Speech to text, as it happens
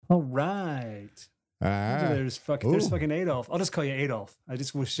All right. There's Ooh, fucking Adolf. I'll just call you Adolf. I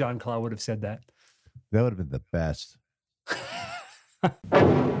just wish Jean-Claude would have said that. that would have been the best.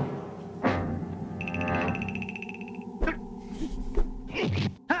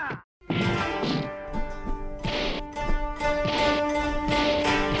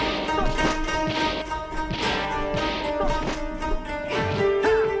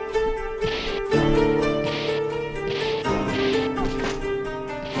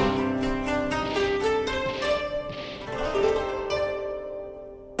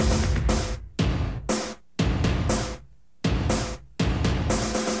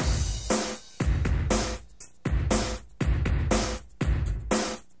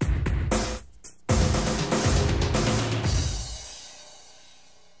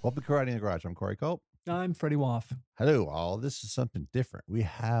 Welcome to Karate in the Garage. I'm Corey Culp. I'm Freddie Woff. Hello, all. This is something different. We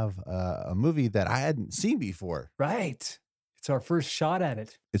have a movie that I hadn't seen before. Right. It's our first shot at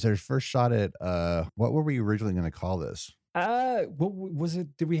it. It's our first shot at what were we originally going to call this? What was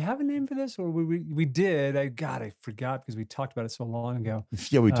it? Did we have a name for this, or we did? I forgot because we talked about it so long ago.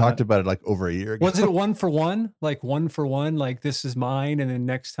 Yeah, we talked about it like over a year ago. Was it a 1 for 1? Like 1 for 1? Like this is mine, and then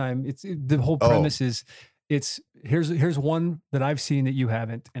next time the whole premise is here's one that I've seen that you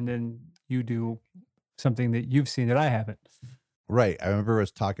haven't, and then you do something that you've seen that I haven't. Right. I remember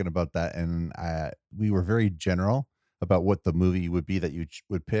us talking about that, and we were very general about what the movie would be that you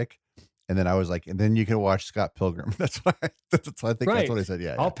would pick. And then I was like, and then you can watch Scott Pilgrim. That's what I think. Right. That's what I said.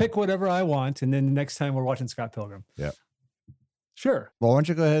 Yeah. I'll pick whatever I want, and then the next time we're watching Scott Pilgrim. Yeah. Sure. Well, why don't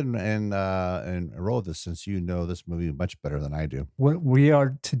you go ahead and roll with this, since you know this movie much better than I do. What we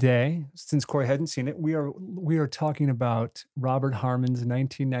are today, since Corey hadn't seen it, we are talking about Robert Harmon's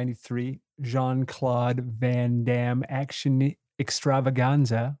 1993 Jean-Claude Van Damme action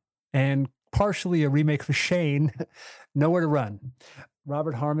extravaganza, and partially a remake for Shane, Nowhere to Run.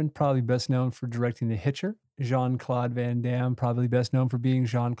 Robert Harmon, probably best known for directing The Hitcher. Jean-Claude Van Damme, probably best known for being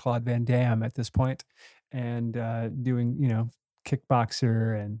Jean-Claude Van Damme at this point, and doing,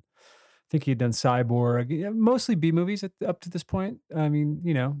 Kickboxer, and I think he had done Cyborg, mostly B movies up to this point. I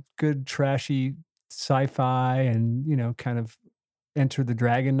mean, good trashy sci-fi and, kind of Enter the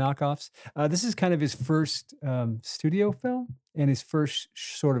Dragon knockoffs. This is kind of his first studio film and his first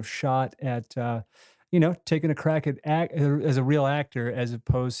sort of shot at, taking a crack at as a real actor, as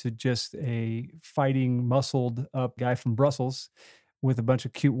opposed to just a fighting, muscled up guy from Brussels with a bunch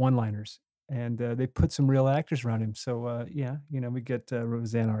of cute one-liners. And they put some real actors around him. So, we get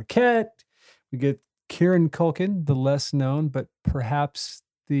Roseanne Arquette. We get Kieran Culkin, the less known, but perhaps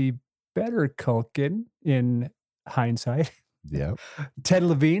the better Culkin in hindsight. Yeah. Ted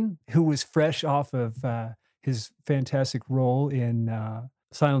Levine, who was fresh off of his fantastic role in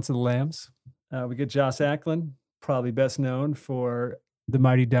Silence of the Lambs. We get Joss Ackland, probably best known for The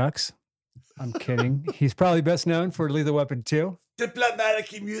Mighty Ducks. I'm kidding. He's probably best known for Lethal Weapon 2.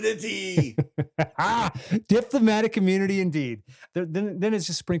 Diplomatic immunity. Diplomatic immunity, indeed. Then it's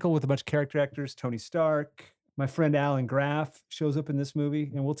just sprinkled with a bunch of character actors. Tony Stark, my friend Alan Graff shows up in this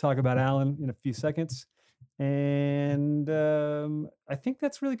movie, and we'll talk about Alan in a few seconds. And I think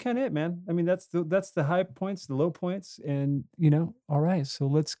that's really kind of it, man. I mean, that's the high points, the low points, and all right. So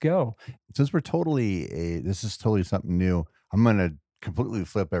let's go. Since this is totally something new, I'm gonna completely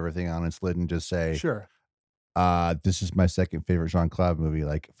flip everything on its lid and just say, Sure. This is my second favorite Jean-Claude movie,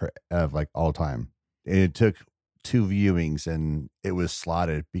 of all time. It took 2 viewings and it was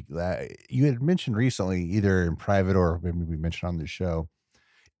slotted. You had mentioned recently, either in private or maybe we mentioned on the show,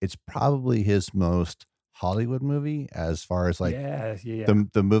 it's probably his most Hollywood movie, as far as yeah.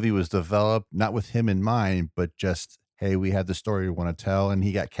 the movie was developed, not with him in mind, but just, hey, we had the story we want to tell, and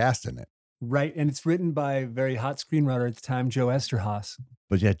he got cast in it. Right. And it's written by a very hot screenwriter at the time, Joe Esterhaas.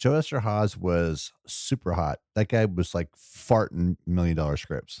 But yeah, Joe Esterhaas was super hot. That guy was like farting $1 million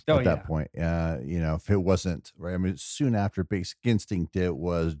scripts at that point. If it wasn't, right. I mean, soon after Basic Instinct, it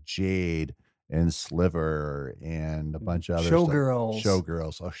was Jade and Sliver and a bunch of other Showgirls.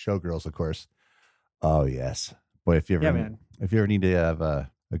 Showgirls. Oh, Showgirls, of course. Oh yes. Boy, if you ever need to have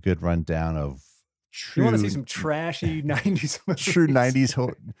a good rundown of true, you want to see some trashy 90s movies. True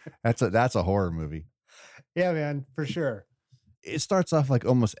 90s that's a horror movie. Yeah, man, for sure. It starts off like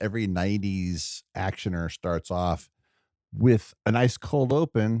almost every 90s actioner starts off with a nice cold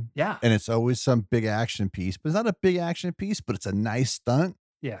open. Yeah. And it's always some big action piece, but it's not a big action piece, but it's a nice stunt.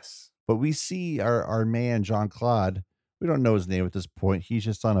 Yes. But we see our man, Jean-Claude. We don't know his name at this point. He's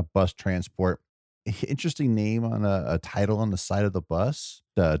just on a bus transport. Interesting name on a title on the side of the bus,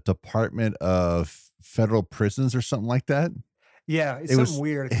 the Department of Federal Prisons or something like that. Yeah, it's something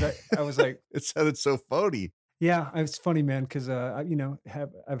weird. I was like, it sounded so phony. Yeah, it's funny, man, because you know,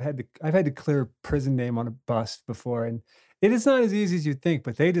 I've had to clear a prison name on a bus before, and it is not as easy as you think.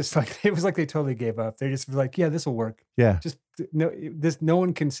 But they just like it was like they totally gave up. They just were like, "Yeah, this will work. Yeah. Just no, this no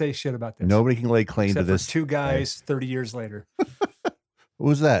one can say shit about this Nobody can lay claim to except for this. two Hey, guys 30 years later." what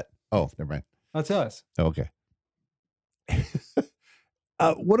was that? Oh, never mind. That's us. Okay.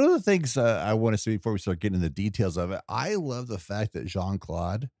 One of the things I want to say before we start getting into the details of it, I love the fact that Jean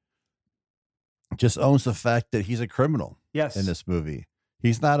Claude just owns the fact that he's a criminal in Yes, this movie.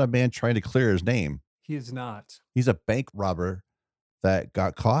 He's not a man trying to clear his name. he is not. He's a bank robber that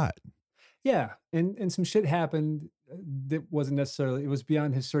got caught. Yeah, and some shit happened that wasn't necessarily it was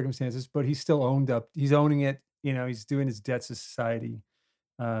beyond his circumstances, but he still owned up. He's owning it. You know, he's doing his debts to society.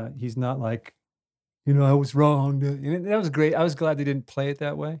 He's not like, you know, I was wrong. And that was great. I was glad they didn't play it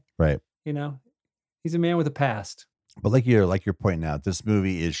that way. Right. You know, he's a man with a past. But like you're pointing out, this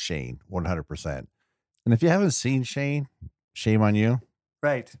movie is Shane 100%. And if you haven't seen Shane, shame on you.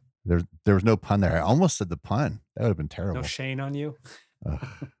 Right. There was no pun there. I almost said the pun. That would have been No terrible. shame on you. Ugh.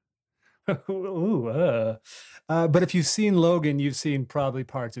 Ooh, but if you've seen Logan, you've seen probably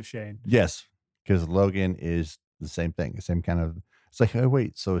parts of Shane. Yes, because Logan is the same thing, the same kind of. It's like, oh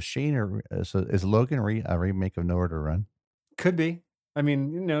wait, so so is Logan a remake of Nowhere to Run? Could be. I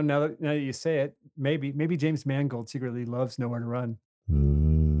mean, you know, now that you say it, maybe James Mangold secretly loves Nowhere to Run.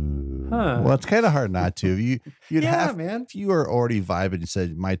 Huh. Well, it's kind of hard not to. You'd Yeah, have man. if you were already vibing and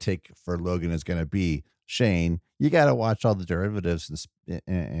said my take for Logan is going to be Shane. You got to watch all the derivatives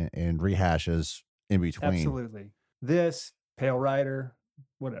and rehashes in between. Absolutely. This, Pale Rider,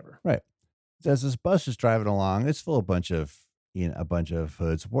 whatever. Right. As this bus is driving along, it's full of a bunch of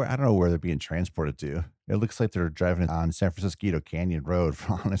hoods. Where I don't know where they're being transported to. It looks like they're driving on San Francisco Canyon Road.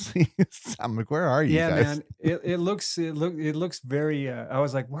 Honestly, I'm like, where are you Yeah, guys? man. It looks very. I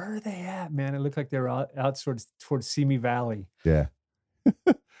was like, where are they at, man? It looked like they were out towards Simi Valley. Yeah.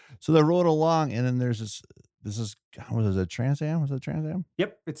 So they're rolling along, and then there's this is was it a Trans Am? Was it a Trans Am?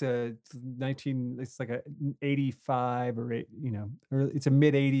 Yep, it's a 19. It's like a 85 or it's a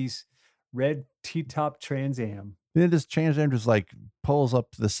mid 80s red T-top Trans Am. Then this Trans Am just like pulls up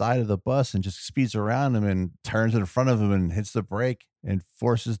to the side of the bus and just speeds around him and turns in front of him and hits the brake and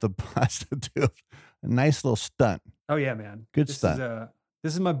forces the bus to do a nice little stunt. Oh yeah, man. Good This stunt. is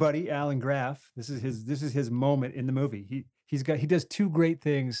this is my buddy Alan Graff. This is his moment in the movie. He does two great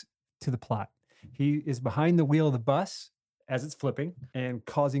things to the plot. He is behind the wheel of the bus as it's flipping and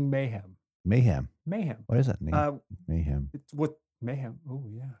causing mayhem. Mayhem. Mayhem. What is that name? Uh, Mayhem. it's what mayhem. Oh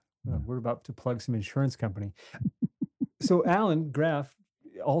yeah. Yeah. We're about to plug some insurance company. So Alan Graff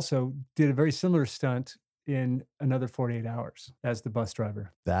also did a very similar stunt in Another 48 Hours as the bus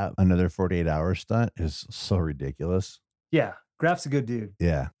driver. That Another 48 Hour stunt is so ridiculous. Yeah, Graff's a good dude.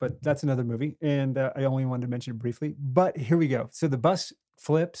 Yeah. But that's another movie, and I only wanted to mention it briefly. But here we go. So the bus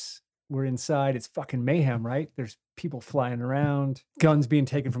flips. We're inside. It's fucking mayhem, right? There's people flying around, guns being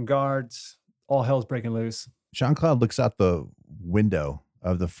taken from guards. All hell's breaking loose. Jean-Claude looks out the window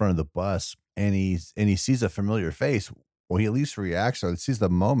of the front of the bus and he sees a familiar face. Well, he at least reacts or sees the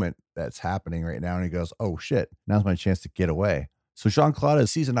moment that's happening right now, and he goes, "Oh shit! Now's my chance to get away." So Jean-Claude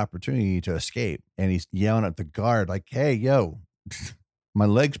sees an opportunity to escape, and he's yelling at the guard like, "Hey, yo, my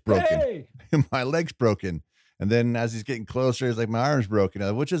leg's broken! Hey! My leg's broken!" And then as he's getting closer, he's like, "My arm's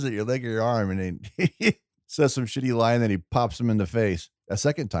broken. Which is it, your leg or your arm?" And then he says some shitty line, and then he pops him in the face a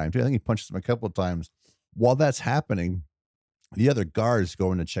second time too. I think he punches him a couple of times. While that's happening, the other guards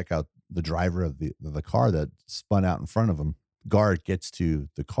going to check out the driver of the car that spun out in front of him. Guard gets to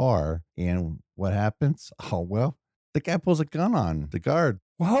the car, and what happens? Oh well, the guy pulls a gun on the guard.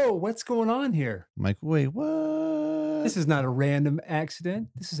 Whoa, what's going on here? I'm like, wait, what? This is not a random accident.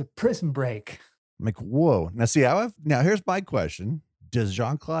 This is a prison break. I'm like, whoa. Now see, now here's my question: does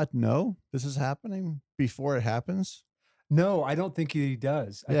Jean-Claude know this is happening before it happens? No, I don't think he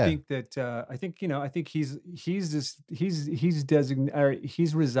does. Yeah. I think that I think he's designated or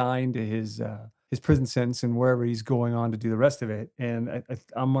he's resigned to his prison sentence and wherever he's going on to do the rest of it. And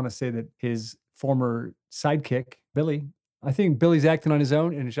I'm going to say that his former sidekick Billy, I think Billy's acting on his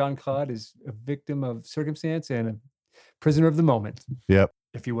own, and Jean-Claude is a victim of circumstance and a prisoner of the moment, Yep.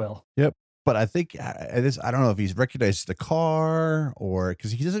 if you will. Yep. But I think I don't know if he's recognized the car or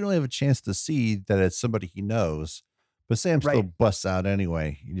because he doesn't really have a chance to see that it's somebody he knows. But Sam still Right. busts out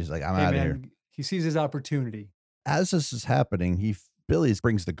anyway. He's just like, I'm Hey, out of here. man, he sees his opportunity. As this is happening, Billy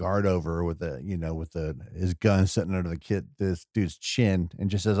brings the guard over with his gun sitting under this dude's chin and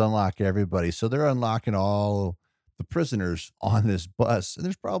just says, unlock everybody. So they're unlocking all the prisoners on this bus. And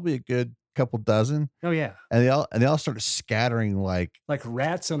there's probably a good couple dozen. Oh yeah, And they all start scattering like like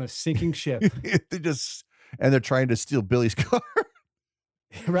rats on a sinking ship. they just and they're trying to steal Billy's car.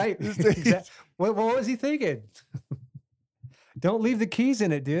 Right. Exactly. What was he thinking? Don't leave the keys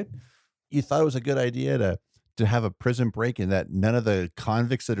in it, dude. You thought it was a good idea to have a prison break and that none of the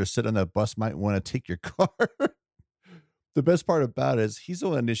convicts that are sitting on the bus might want to take your car. The best part about it is he's the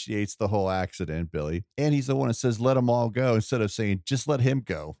one that initiates the whole accident, Billy, and he's the one that says, let them all go instead of saying, just let him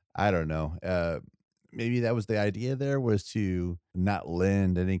go. I don't know. Maybe that was the idea there, was to not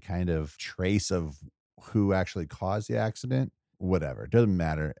lend any kind of trace of who actually caused the accident. Whatever. It doesn't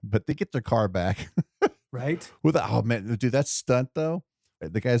matter. But they get their car back. Right. Oh man, dude, that stunt though.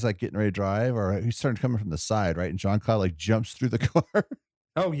 The guy's like getting ready to drive, or he's starting coming from the side, right? And Jean-Claude like jumps through the car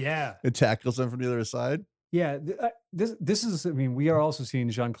Oh yeah. and tackles him from the other side. Yeah, this is. I mean, we are also seeing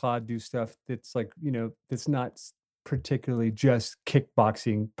Jean Claude do stuff that's like, that's not particularly just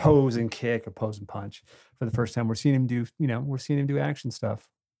kickboxing, pose and kick, or pose and punch. For the first time, we're seeing him do action stuff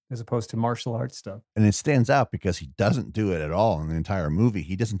as opposed to martial arts stuff. And it stands out because he doesn't do it at all in the entire movie.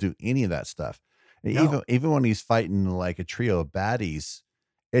 He doesn't do any of that stuff. And No. even when he's fighting like a trio of baddies,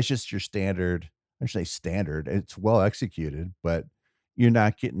 it's just your standard. I should say standard. It's well executed, but you're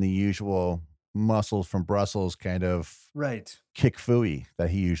not getting the usual muscles from Brussels kind of Right. kick fooey that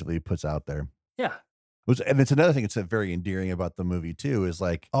he usually puts out there. Yeah. And it's another thing that's very endearing about the movie too, is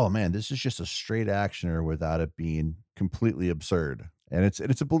like, oh man, this is just a straight actioner without it being completely absurd. And that's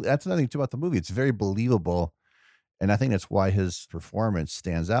another thing too about the movie. It's very believable. And I think that's why his performance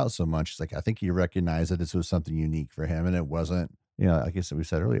stands out so much. It's like, I think he recognized that this was something unique for him. And it wasn't, like I said, we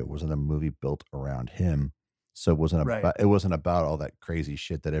said earlier, it wasn't a movie built around him. So Right. it wasn't about all that crazy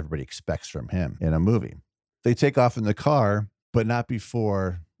shit that everybody expects from him in a movie. They take off in the car, but not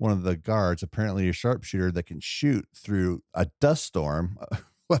before one of the guards, apparently a sharpshooter that can shoot through a dust storm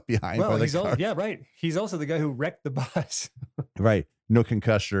left behind by the car. Yeah, right. He's also the guy who wrecked the bus. Right. No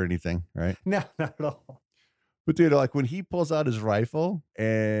concussion or anything, right? No, not at all. But dude, like when he pulls out his rifle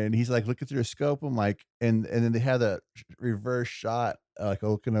and he's like looking through a scope, I'm like, and then they have a reverse shot, like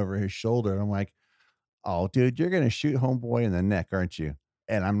looking over his shoulder. And I'm like, oh, dude, you're going to shoot homeboy in the neck, aren't you?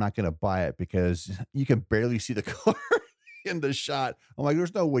 And I'm not going to buy it because you can barely see the car in the shot. I'm like,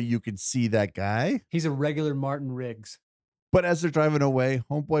 there's no way you can see that guy. He's a regular Martin Riggs. But as they're driving away,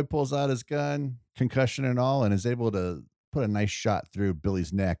 homeboy pulls out his gun, concussion and all, and is able to put a nice shot through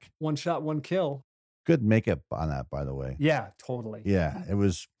Billy's neck. One shot, one kill. Good makeup on that, by the way. Yeah, totally. Yeah, it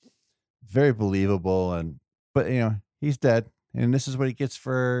was very believable. But he's dead. And this is what he gets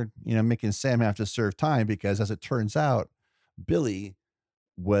for, making Sam have to serve time, because as it turns out, Billy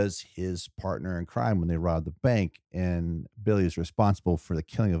was his partner in crime when they robbed the bank. And Billy is responsible for the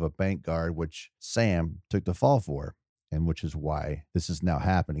killing of a bank guard, which Sam took the fall for, and which is why this is now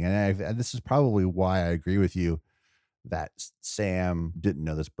happening. And this is probably why I agree with you that Sam didn't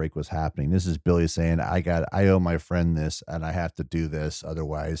know this break was happening. This is Billy saying, I owe my friend this and I have to do this.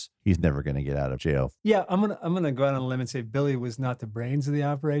 Otherwise he's never going to get out of jail. Yeah. I'm going to go out on a limb and say Billy was not the brains of the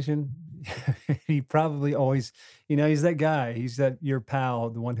operation. He probably always, he's that guy. He's your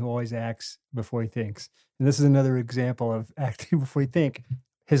pal, the one who always acts before he thinks. And this is another example of acting before you think,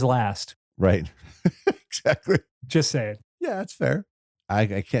 his last. Right. Exactly. Just saying. Yeah, that's fair.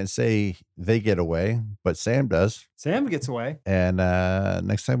 I can't say they get away, but Sam does. Sam gets away. And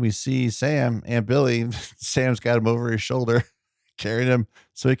next time we see Sam and Billy, Sam's got him over his shoulder, carrying him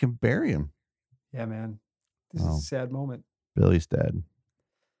so he can bury him. Yeah, man. This is a sad moment. Billy's dead.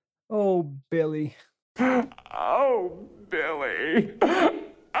 Oh, Billy. Oh, Billy.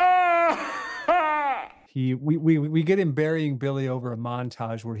 We get him burying Billy over a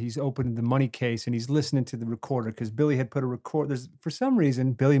montage where he's opening the money case and he's listening to the recorder, because Billy had put a record. For some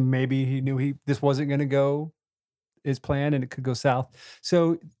reason, Billy, maybe he knew this wasn't going to go as planned and it could go south.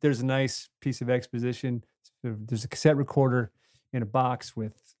 So there's a nice piece of exposition. There's a cassette recorder in a box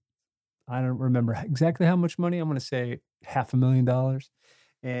with, I don't remember exactly how much money. I'm going to say $500,000.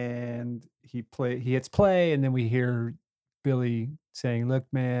 And he hits play, and then we hear Billy saying, look,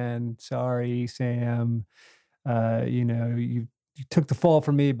 man, sorry, Sam, you took the fall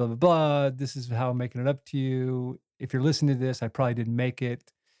for me, blah, blah, blah. This is how I'm making it up to you. If you're listening to this, I probably didn't make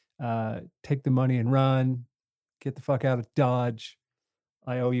it. Take the money and run. Get the fuck out of Dodge.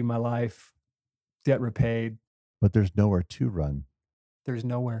 I owe you my life. Debt repaid. But there's nowhere to run. There's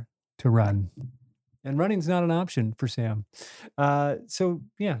nowhere to run. And running's not an option for Sam. So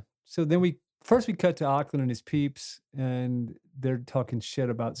then we cut to Auckland and his peeps, and they're talking shit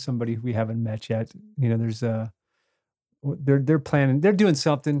about somebody we haven't met yet. They're planning, they're doing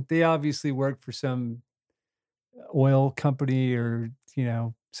something. They obviously work for some oil company or,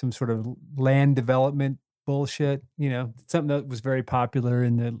 some sort of land development bullshit, something that was very popular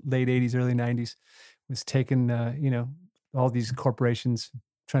in the late 80s, early 90s was taking, all these corporations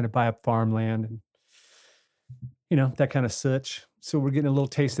trying to buy up farmland and, that kind of such. So we're getting a little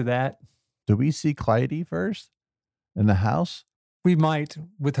taste of that. Do we see Clyde first in the house? We might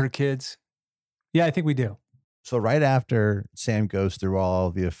with her kids. Yeah, I think we do. So right after Sam goes through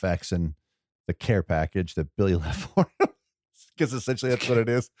all the effects and the care package that Billy left for him, because essentially that's what it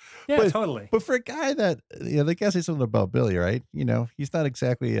is. Yeah, totally. But for a guy that, they gotta say something about Billy, right? He's not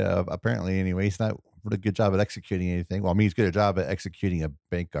exactly, apparently anyway, he's not really a good job at executing anything. Well, I mean, he's good at job at executing a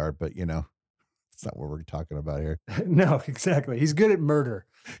bank guard, but it's not what we're talking about here. No, exactly. He's good at murder.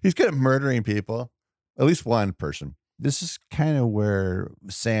 He's good at murdering people, at least one person. This is kind of where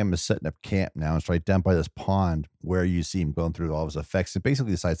Sam is setting up camp now. It's right down by this pond where you see him going through all of his effects and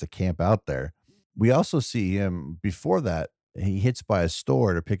basically decides to camp out there. We also see him before that. He hits by a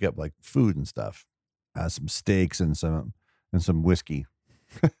store to pick up like food and stuff, some steaks and some whiskey.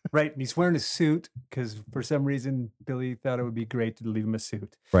 Right. And he's wearing a suit because for some reason, Billy thought it would be great to leave him a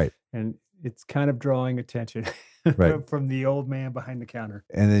suit. Right. And it's kind of drawing attention Right. from the old man behind the counter.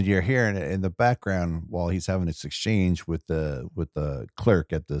 And then you're hearing it in the background while he's having this exchange with the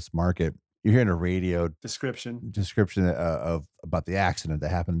clerk at this market. You're hearing a radio Description of about the accident that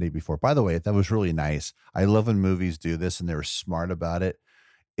happened the day before. By the way, that was really nice. I love when movies do this and they were smart about it.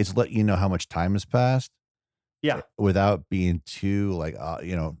 It's let you know how much time has passed. Yeah. Without being too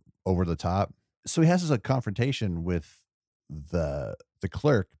over the top. So he has this confrontation with the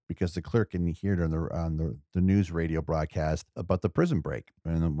clerk because the clerk can hear it on the news radio broadcast about the prison break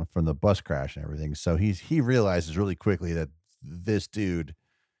and from the bus crash and everything. So he realizes really quickly that this dude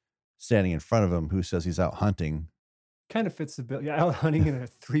standing in front of him who says he's out hunting kind of fits the bill. Yeah, out hunting in a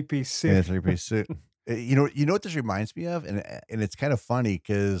three-piece suit. in a three-piece suit. You know what this reminds me of, and it's kind of funny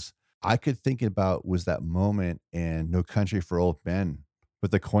because I could think about was that moment in No Country for Old Men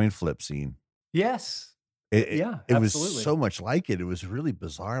with the coin flip scene. Yes. It was absolutely. so much like it. It was really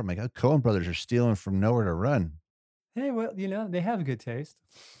bizarre. I'm like, oh, Coen brothers are stealing from nowhere to run. Hey, well, they have good taste.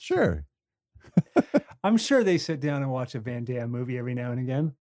 Sure. I'm sure they sit down and watch a Van Damme movie every now and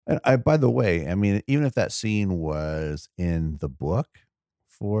again. And by the way, I mean, even if that scene was in the book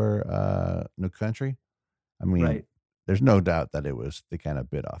for No Country, I mean, Right. there's no doubt that they kind of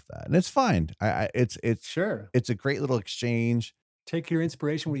bit off that, and it's fine. It's Sure. it's a great little exchange. Take your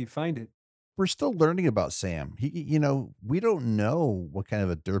inspiration where you find it. We're still learning about Sam. We don't know what kind of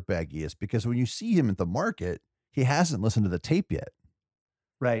a dirtbag he is because when you see him at the market, he hasn't listened to the tape yet.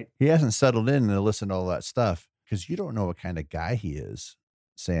 Right. He hasn't settled in and listened to all that stuff because you don't know what kind of guy he is,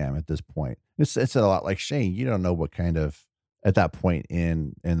 Sam, at this point. It's a lot like Shane. You don't know what kind of, at that point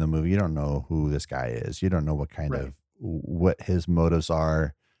in the movie, you don't know who this guy is. You don't know what kind Right. of, what his motives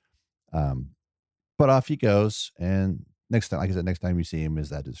are. But off he goes. And next time, like I said, next time you see him is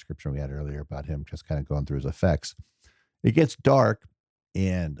that description we had earlier about him just kind of going through his effects. It gets dark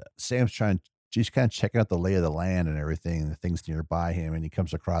and Sam's she's kind of checking out the lay of the land and everything, the things nearby him. And he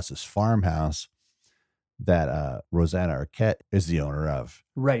comes across this farmhouse that Rosanna Arquette is the owner of.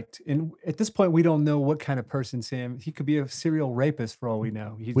 Right. And at this point, we don't know what kind of person Sam, he could be a serial rapist for all we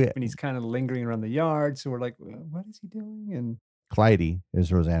know. And he's kind of lingering around the yard. So we're like, what is he doing? And Clyde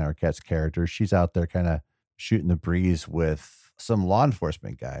is Rosanna Arquette's character. She's out there kind of shooting the breeze with some law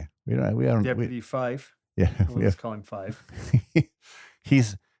enforcement guy. Deputy Fife. Yeah. Let's call him Five.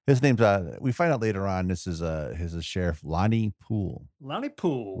 His name's, we find out later on, this is his sheriff, Lonnie Poole. Lonnie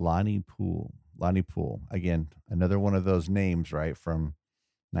Poole. Lonnie Poole. Again, another one of those names, right? From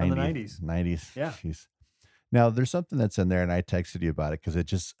the 90s. 90s. Yeah. Jeez. Now, there's something that's in there, and I texted you about it because it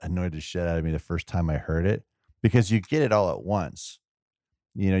just annoyed the shit out of me the first time I heard it because you get it all at once.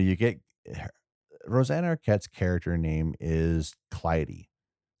 You get Rosanna Arquette's character name is Clyde,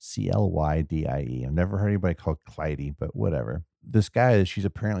 Clydie. I've never heard anybody called Clyde, but whatever. This guy, she's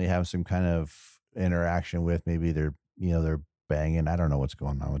apparently having some kind of interaction with. Maybe they're banging. I don't know what's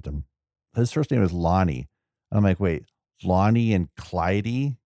going on with them. His first name is Lonnie. And I'm like, wait, Lonnie and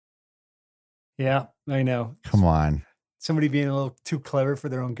Clyde? Yeah, I know. Come on. Somebody being a little too clever for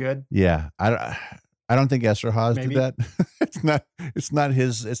their own good. Yeah. I don't think Esterhazy did Maybe. that. It's not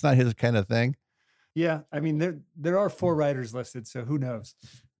his kind of thing. Yeah. I mean, there are 4 writers listed, so who knows?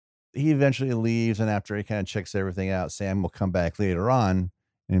 He eventually leaves, and after he kind of checks everything out, Sam will come back later on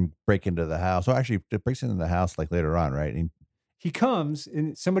and break into the house. Well, actually, it breaks into the house like later on, right? And He comes,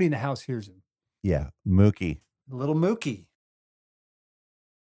 and somebody in the house hears him. yeah, Mookie. Little Mookie.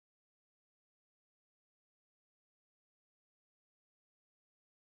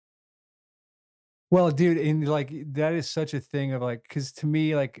 Well, dude, and like that is such a thing of like, because to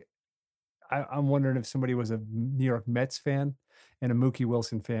me, like, I'm wondering if somebody was a New York Mets fan and a Mookie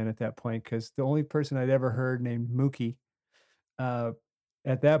Wilson fan at that point because the only person I'd ever heard named Mookie uh,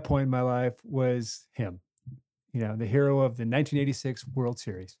 at that point in my life was him. The hero of the 1986 World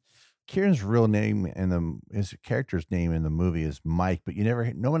Series. Kieran's real name and his character's name in the movie is Mike, but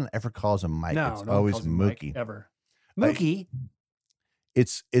no one ever calls him Mike. No, It's no one always calls him Mike Mookie. ever. Like, Mookie.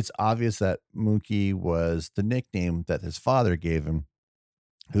 It's obvious that Mookie was the nickname that his father gave him,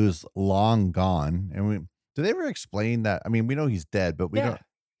 who's long gone. And did they ever explain that? I mean, we know he's dead, but we don't.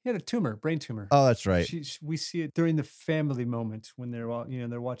 He had a tumor, brain tumor. Oh, that's right. We see it during the family moment when they're all,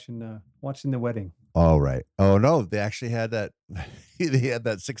 they're watching the wedding. Oh, right. Oh no, they actually had that. They had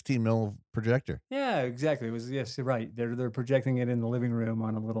that 16 mil projector. Yeah, exactly. It was, yes, you're right. They're projecting it in the living room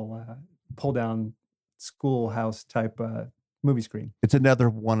on a little pull down schoolhouse type movie screen. It's another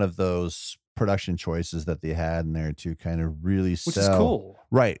one of those production choices that they had in there to kind of really sell. Which is cool,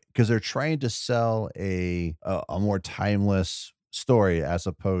 right? Because they're trying to sell a more timeless story as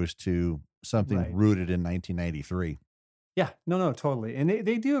opposed to something rooted in 1993. Yeah, no, totally. And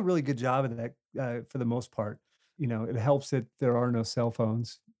they do a really good job of that for the most part. It helps that there are no cell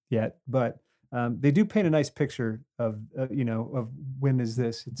phones yet, but they do paint a nice picture of when is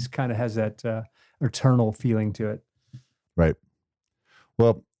this? It's kind of has that eternal feeling to it. Right.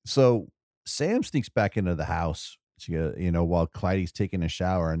 Well, so Sam sneaks back into the house, while Clyde's taking a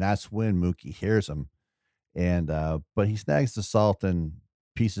shower, and that's when Mookie hears him. And but he snags the salt and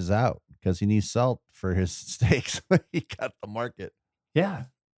pieces out because he needs salt for his steaks. He got the market. Yeah.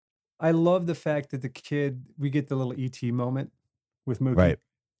 I love the fact that we get the little ET moment with Mookie. Right.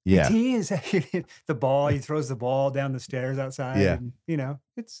 Yeah. ET is the ball. He throws the ball down the stairs outside. Yeah. And,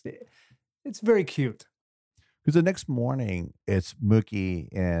 it's very cute. Because the next morning, it's Mookie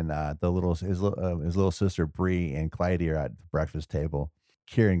and his little sister Bree and Clyde are at the breakfast table.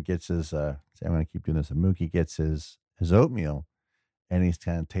 Kieran gets his I'm going to keep doing this. And Mookie gets his oatmeal, and he's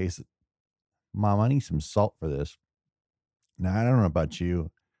kind of tastes it. Mom, I need some salt for this. Now I don't know about you.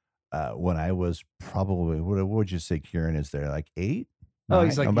 When I was probably what would you say Kieran is there, like 8? Oh,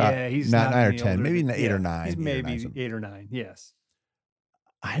 he's like he's not not 9 or any 10, older maybe than- 8 or 9. He's 8 or maybe 9, 8 or 9. Yes.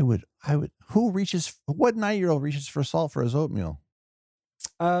 I would. What 9-year-old reaches for salt for his oatmeal?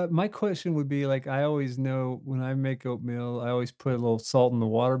 My question would be like, I always know when I make oatmeal, I always put a little salt in the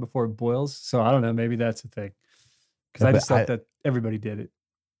water before it boils. So I don't know, maybe that's a thing. Because I just thought that everybody did it.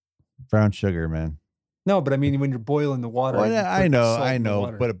 Brown sugar, man. No, but I mean, when you're boiling the water. Well, yeah, I know,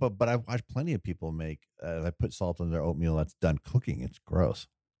 water. but I've watched plenty of people make. I put salt in their oatmeal that's done cooking. It's gross.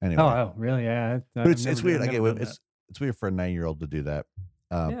 Anyway, Oh, really? Yeah. but it's weird. It's weird for a 9-year-old to do that.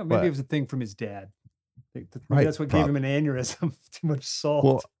 Yeah, maybe it was a thing from his dad. Maybe that's what gave him an aneurysm. Too much salt.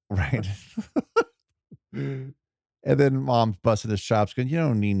 Well, right. And then Mom's busting his chops, going, "You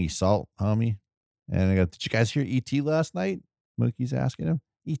don't need any salt, homie." And I go, "Did you guys hear ET last night?" Mookie's asking him.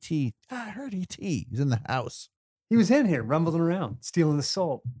 ET. I heard ET. He's in the house. He was in here rumbling around, stealing the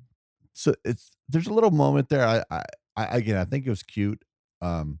salt. So there's a little moment there. I think it was cute.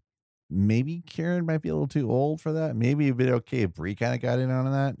 Maybe Karen might be a little too old for that. Maybe it'd be okay if Brie kind of got in on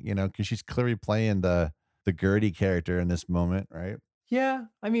that, because she's clearly playing the Gertie character in this moment, right? Yeah,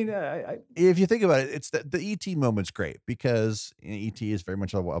 I mean, if you think about it, it's the ET moment's great because ET is very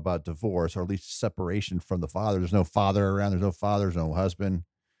much about divorce, or at least separation from the father. There's no father around. There's no father. There's no husband.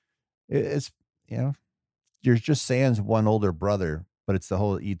 It's you're just Sam's one older brother, but it's the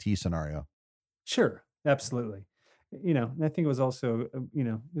whole ET scenario. Sure, absolutely. And I think it was also,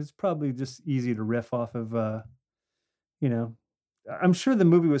 it's probably just easy to riff off of. I'm sure the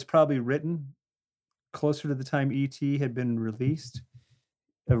movie was probably written closer to the time E.T. had been released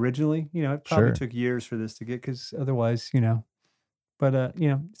originally. It probably took years for this to get, because otherwise, but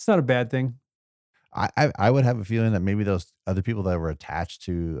it's not a bad thing. I would have a feeling that maybe those other people that were attached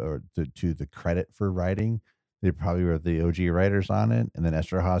to the credit for writing, they probably were the OG writers on it, and then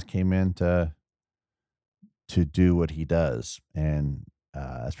Eszterhas came in to do what he does, and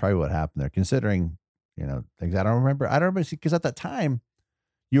that's probably what happened there. Considering things I don't remember because at that time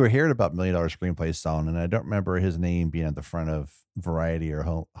you were hearing about $1 Million Screenplays selling, and I don't remember his name being at the front of Variety or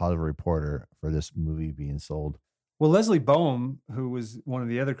Hollywood Reporter for this movie being sold. Well, Leslie Boehm, who was one of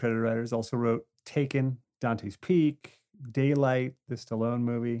the other credit writers, also wrote Taken, Dante's Peak, Daylight, the Stallone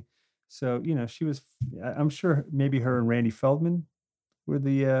movie. So, she was, I'm sure maybe her and Randy Feldman were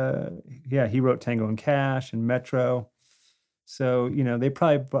he wrote Tango and Cash and Metro. So, they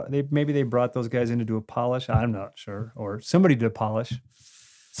brought those guys in to do a polish. I'm not sure. Or somebody did a polish.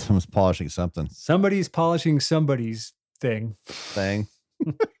 Someone's polishing something. Somebody's polishing somebody's thing.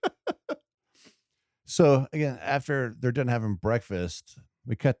 So again, after they're done having breakfast,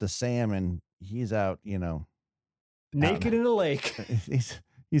 we cut to Sam, and he's out, naked in a lake,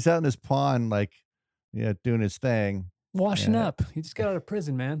 he's out in his pond, like, doing his thing. washing up. He just got out of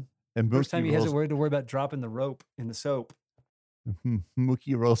prison, man. And First time he hasn't rolls, to worry about dropping the rope in the soap.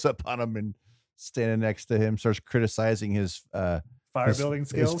 Mookie rolls up on him and standing next to him starts criticizing his Fire building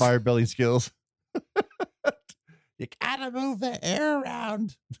skills. His fire building skills. You gotta move the air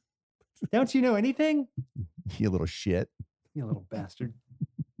around. Don't you know anything? You little shit. You little bastard.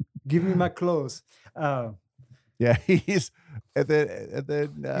 Give me my clothes. Yeah, he's and then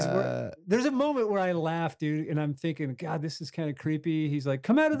there's a moment where I laugh, dude, and I'm thinking, God, this is kind of creepy. He's like,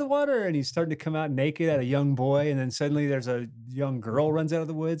 come out of the water, and he's starting to come out naked at a young boy, and then suddenly there's a young girl runs out of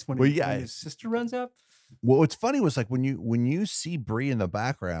the woods when his sister runs up. Well, what's funny was like when you see Bree in the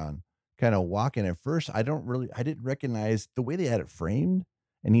background kind of walking at first, I didn't recognize the way they had it framed,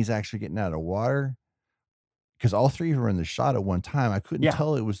 and he's actually getting out of water. Because all three were in the shot at one time. I couldn't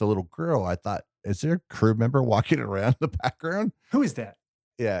tell it was the little girl. I thought, is there a crew member walking around in the background? Who is that?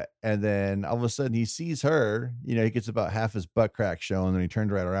 Yeah. And then all of a sudden he sees her, he gets about half his butt crack showing, and he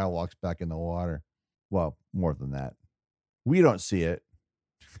turns right around, walks back in the water. Well, more than that. We don't see it.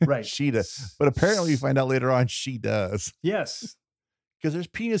 Right. She does. But apparently you find out later on she does. Yes. Because there's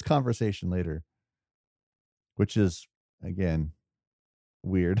penis conversation later, which is, again,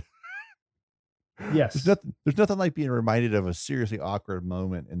 weird. Yes. There's nothing like being reminded of a seriously awkward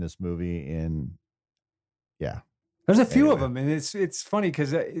moment in this movie. And there's a few of them, and it's funny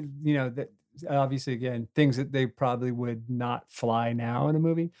because that obviously, again, things that they probably would not fly now in a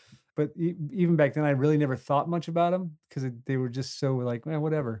movie, but even back then I really never thought much about them because they were just so like,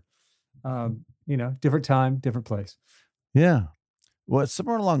 whatever. Different time, different place. Yeah. Well,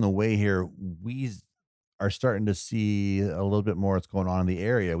 somewhere along the way here, we are starting to see a little bit more what's going on in the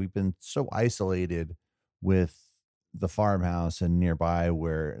area. We've been so isolated with the farmhouse and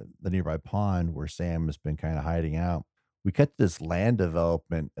the nearby pond where Sam has been kind of hiding out. We cut this land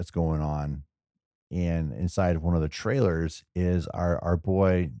development that's going on, and inside of one of the trailers is our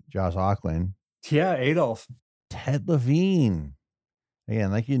boy Josh Auckland. Yeah, Adolf. Ted Levine.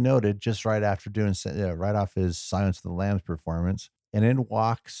 Again, like you noted, just right after right off his Silence of the Lambs performance, and in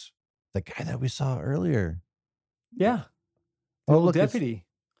walks the guy that we saw earlier. Yeah. Oh, look, deputy.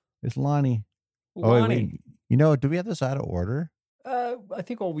 It's Lonnie. Lonnie. Oh, do we have this out of order? I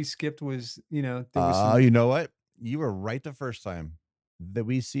think all we skipped was, there was you know what? You were right the first time that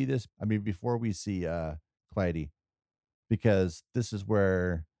we see this. I mean, before we see Clyde, because this is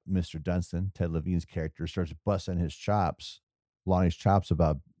where Mr. Dunstan, Ted Levine's character, starts busting his chops, Lonnie's chops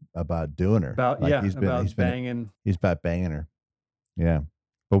about doing her. He's about banging her. Yeah.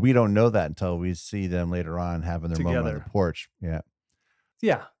 But we don't know that until we see them later on having their moment on the porch. Yeah.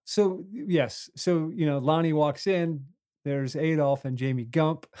 Yeah. So, yes. So, Lonnie walks in, there's Adolf and Jamie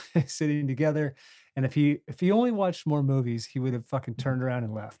Gump sitting together. And if he only watched more movies, he would have fucking turned around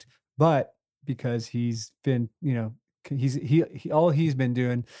and left. But because he's been, all he's been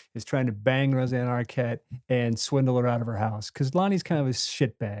doing is trying to bang Roseanne Arquette and swindle her out of her house. Because Lonnie's kind of a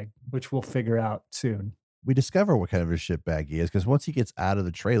shitbag, which we'll figure out soon. We discover what kind of a shitbag he is, because once he gets out of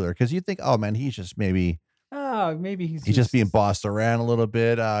the trailer, because you think, oh man, he's just maybe he's just being bossed around a little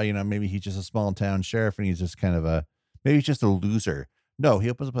bit. Maybe he's just a small town sheriff and he's just kind of maybe he's just a loser. No, he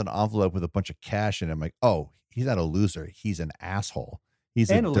opens up an envelope with a bunch of cash in it. I'm like, oh, he's not a loser. He's an asshole. He's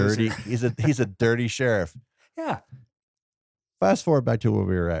a dirty sheriff. Yeah. Fast forward back to where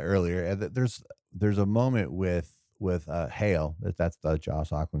we were at earlier. And there's a moment with Hale, that's the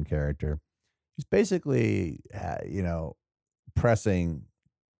Josh Auckland character. He's basically, pressing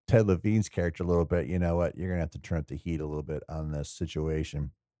Ted Levine's character a little bit. You know what? You're going to have to turn up the heat a little bit on this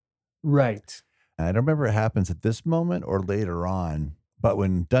situation. Right. And I don't remember if it happens at this moment or later on, but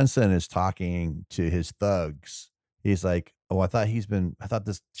when Dunstan is talking to his thugs, he's like, oh, I thought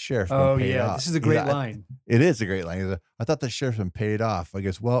this sheriff's been paid off. This is a great line. It is a great line. I thought the sheriff's been paid off. I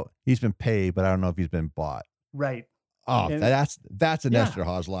guess, well, he's been paid, but I don't know if he's been bought. Right. Oh, that's an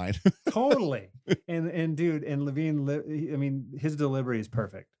Esterhaus line. Totally. And dude, and Levine, his delivery is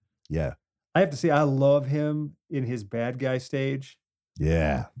perfect. Yeah. I have to say, I love him in his bad guy stage.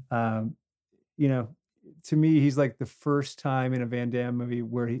 Yeah. To me, he's like the first time in a Van Damme movie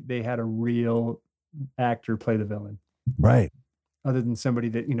where they had a real actor play the villain. Right. Other than somebody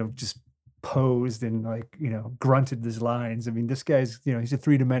that, just posed and grunted his lines. I mean, this guy's, he's a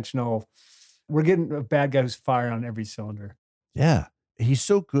three-dimensional. We're getting a bad guy who's firing on every cylinder. Yeah. He's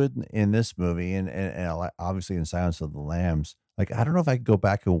so good in this movie and obviously in Silence of the Lambs. Like, I don't know if I could go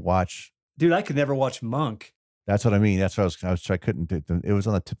back and watch. Dude, I could never watch Monk. That's what I mean. That's what I couldn't do. It was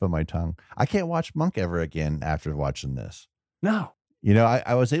on the tip of my tongue. I can't watch Monk ever again after watching this. No.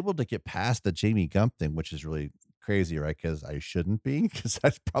 I was able to get past the Jamie Gump thing, which is really crazy, right? Because I shouldn't be, because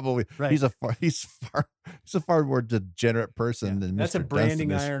that's probably Right. he's a far more degenerate person than That's a Mr. branding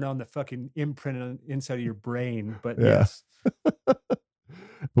Dunstan is. iron on the fucking imprint on inside of your brain. But Yeah. yes,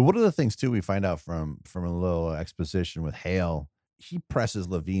 But one of the things too we find out from a little exposition with Hale, he presses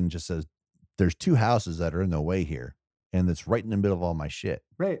Levine, just says, "There's two houses that are in the way here, and it's right in the middle of all my shit.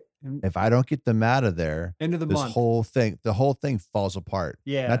 right. And If I don't get them out of there, end of the month. the whole thing falls apart.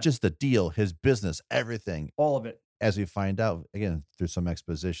 Yeah. Not just the deal, his business, everything." All of it. As we find out again through some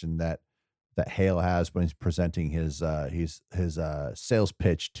exposition that Hale has when he's presenting his sales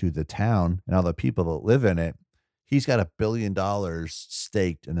pitch to the town and all the people that live in it, he's got $1 billion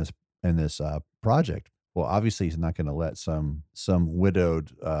staked in this project. Well, obviously he's not going to let some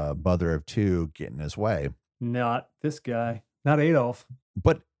widowed mother of two get in his way. Not this guy. Not Adolf.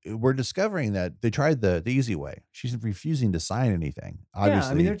 But we're discovering that they tried the easy way. She's refusing to sign anything. Obviously,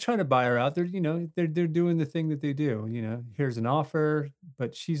 Yeah, I mean, they're trying to buy her out. They're, they're doing the thing that they do. Here's an offer,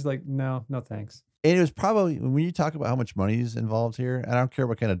 but she's like, no, thanks. and it was probably when you talk about how much money is involved here. I don't care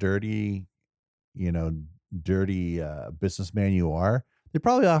what kind of dirty businessman you are. They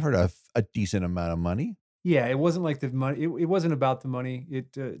probably offered a decent amount of money. Yeah, it wasn't like the money. It wasn't about the money.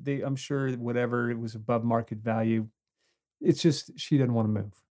 I'm sure whatever it was above market value. It's just she didn't want to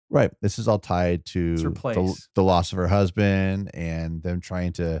move. Right. This is all tied to It's her place. the loss of her husband and them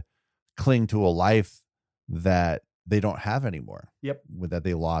trying to cling to a life that they don't have anymore. Yep. That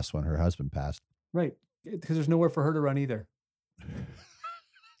they lost when her husband passed. Right, because there's nowhere for her to run either.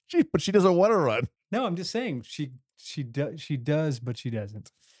 But she doesn't want to run. No, I'm just saying she does, but she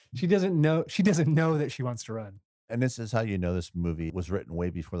doesn't. She doesn't know that she wants to run. And this is how you know this movie was written way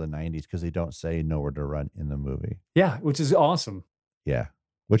before the 90s, because they don't say nowhere to run in the movie. Yeah, which is awesome. Yeah.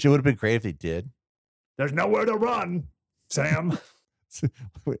 Which it would have been great if they did. There's nowhere to run, Sam.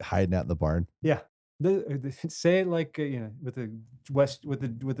 Hiding out in the barn. Yeah. Say it like with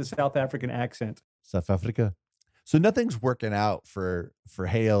the South African accent. South Africa. So nothing's working out for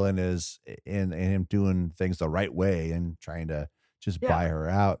Hale and him doing things the right way and trying to just buy her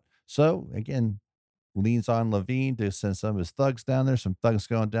out. So again, leans on Levine to send some of his thugs down there. Some thugs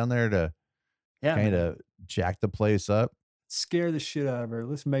going down there to kind of jack the place up. Scare the shit out of her.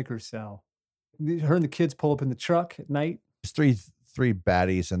 Let's make her sell. Her and the kids pull up in the truck at night. It's three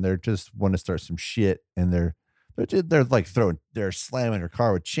baddies, and they're just want to start some shit, and they're like they're slamming her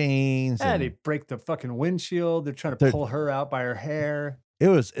car with chains. Yeah, they break the fucking windshield. They're trying to pull her out by her hair.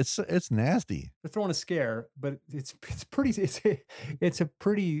 It's nasty. They're throwing a scare, but it's a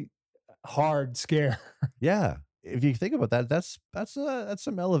pretty hard scare. Yeah, if you think about that, that's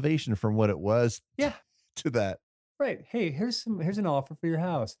some elevation from what it was. Yeah, to that. Right. Hey, here's an offer for your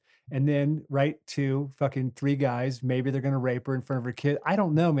house. And then right to fucking three guys. Maybe they're gonna rape her in front of her kid. I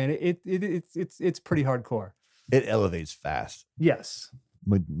don't know, man. It's pretty hardcore. It elevates fast. Yes.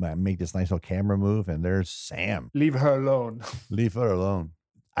 We make this nice little camera move, and there's Sam. Leave her alone. Leave her alone.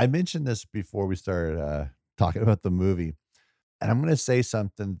 I mentioned this before we started talking about the movie, and I'm gonna say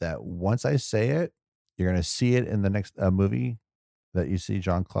something that once I say it, you're gonna see it in the next movie that you see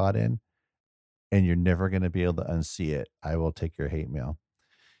Jean-Claude in. And you're never going to be able to unsee it. I will take your hate mail.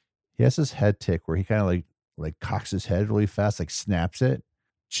 He has this head tick where he kind of like cocks his head really fast, like snaps it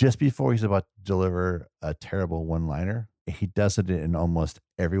just before he's about to deliver a terrible one-liner. He does it in almost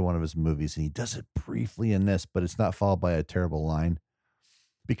every one of his movies, and he does it briefly in this, but it's not followed by a terrible line.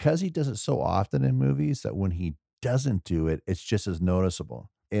 Because he does it so often in movies that when he doesn't do it, it's just as noticeable.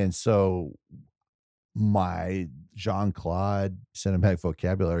 And so my Jean-Claude cinematic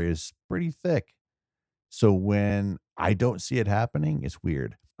vocabulary is pretty thick. So when I don't see it happening, it's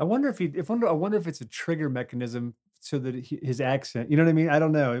weird. I wonder if it's a trigger mechanism so that his accent, you know what I mean? I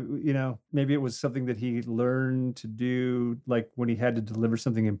don't know. Maybe it was something that he learned to do, like when he had to deliver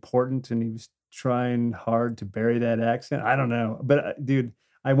something important and he was trying hard to bury that accent. I don't know. But dude,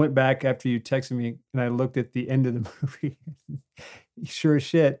 I went back after you texted me and I looked at the end of the movie. Sure as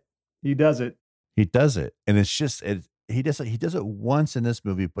shit, he does it. He does it. And it's just, he does it once in this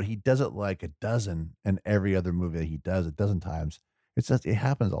movie, but he does it like a dozen in every other movie that he does a dozen times. It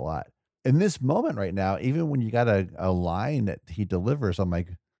happens a lot. In this moment right now, even when you got a line that he delivers, I'm like,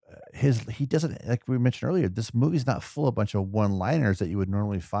 he doesn't, like we mentioned earlier, this movie's not full of a bunch of one-liners that you would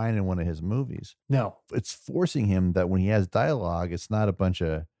normally find in one of his movies. No. It's forcing him that when he has dialogue, it's not a bunch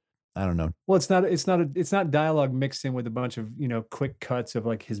of, I don't know. Well, it's not dialogue mixed in with a bunch of, quick cuts of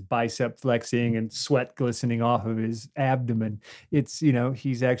like his bicep flexing and sweat glistening off of his abdomen. It's,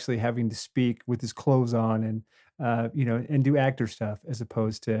 he's actually having to speak with his clothes on and, and do actor stuff as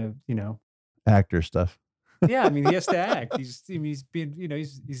opposed to, actor stuff. Yeah, I mean, he has to act. He's being,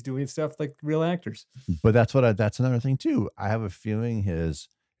 he's doing stuff like real actors. But that's another thing too. I have a feeling his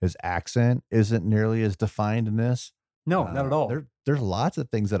accent isn't nearly as defined in this. No, not at all. There's lots of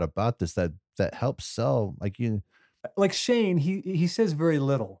things that about this that help sell. Like you, Like Shane, he says very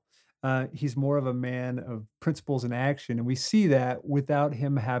little. He's more of a man of principles and action, and we see that without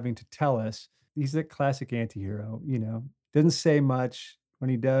him having to tell us. He's a classic antihero, doesn't say much. When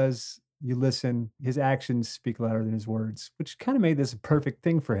he does, you listen. His actions speak louder than his words, which kind of made this a perfect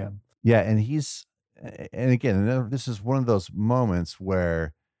thing for him. yeah, and again, this is one of those moments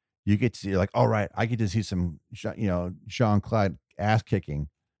where you get to see like, all right, I get to see some, Jean Claude ass kicking,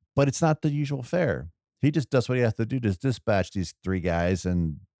 but it's not the usual fare. He just does what he has to do to dispatch these three guys,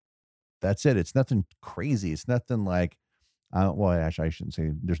 and that's it. It's nothing crazy. It's nothing like, well, actually, I shouldn't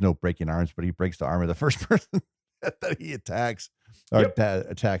say there's no breaking arms, but he breaks the arm of the first person that he attacks or Yep. that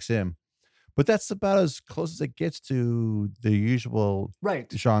attacks him. But that's about as close as it gets to the usual Right.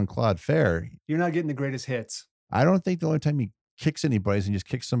 Jean Claude fare. You're not getting the greatest hits. I don't think the only time he kicks anybody is he just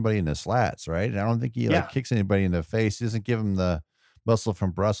kicks somebody in the slats, right? And I don't think he Yeah. like kicks anybody in the face. He doesn't give him the muscle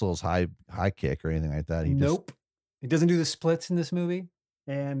from Brussels high kick or anything like that. He just Nope. He doesn't do the splits in this movie,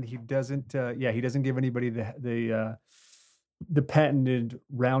 and he doesn't. He doesn't give anybody the patented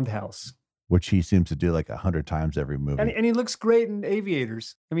roundhouse. which he seems to do like 100 times every movie. And he looks great in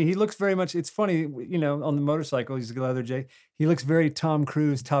Aviators. I mean, he looks very much. It's funny, on the motorcycle, he's a leather J. He looks very Tom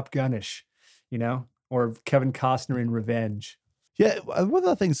Cruise, Top Gun-ish, or Kevin Costner in Revenge. Yeah, one of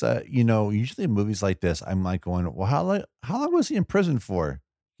the things usually in movies like this, I'm like going, well, how long was he in prison for?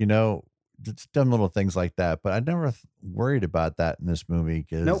 It's dumb little things like that. But I never worried about that in this movie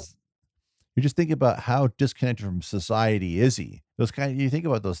because Nope. you just think about how disconnected from society is he. You think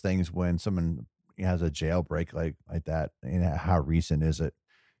about those things when someone has a jailbreak like that, and how recent is it?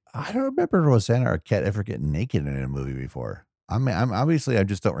 I don't remember Rosanna Arquette ever getting naked in a movie before. I mean, I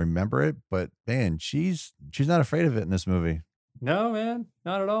just don't remember it. But man, she's not afraid of it in this movie. No, man,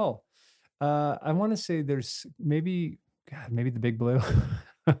 not at all. I want to say there's maybe The Big Blue.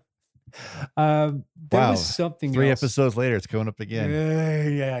 There Wow, was something 3 else. episodes later, it's coming up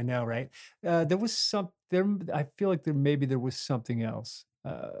again. Yeah, I know, right? There was there. I feel like there was something else.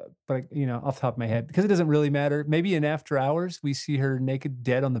 But off the top of my head, because it doesn't really matter. Maybe in After Hours, we see her naked,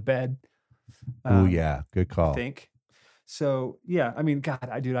 dead on the bed. Oh yeah, good I call. think. So yeah, I mean, God,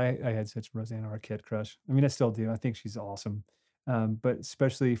 I had such a Rosanna Arquette crush. I mean, I still do. I think she's awesome. But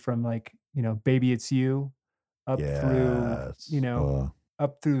especially from Baby It's You up through, Yes.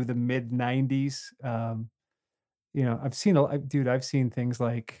 up through the mid '90s. I've seen things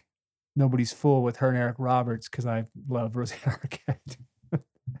like Nobody's Fool with her and Eric Roberts because I love Rosanna Arquette,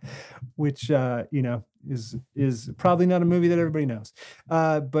 which is probably not a movie that everybody knows.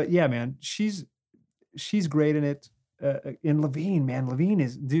 But yeah, man, she's great in it. And Levine, man, Levine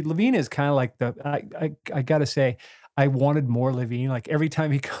is kind of like I gotta say, I wanted more Levine. Like every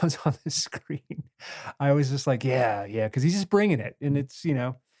time he comes on the screen, I was just like, yeah, because he's just bringing it, and it's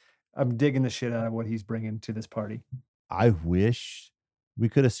I'm digging the shit out of what he's bringing to this party. I wish we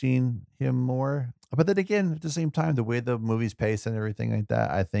could have seen him more, but then again, at the same time, the way the movie's paced and everything like that,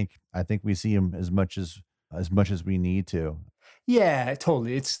 I think we see him as much as we need to. Yeah,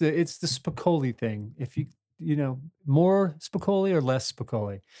 totally. It's the Spicoli thing. If more Spicoli or less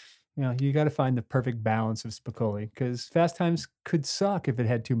Spicoli. You got to find the perfect balance of Spicoli because Fast Times could suck if it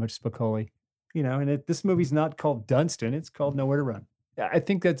had too much Spicoli. And this movie's not called Dunstan; it's called Nowhere to Run. I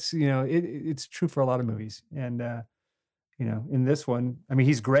think that's it's true for a lot of movies, and in this one, I mean,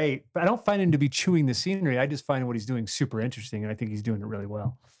 he's great, but I don't find him to be chewing the scenery. I just find what he's doing super interesting, and I think he's doing it really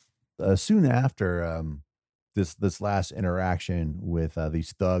well. Soon after this last interaction with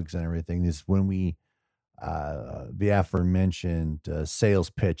these thugs and everything is when we the aforementioned sales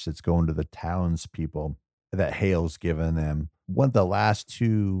pitch that's going to the townspeople that Hale's given them. One of the last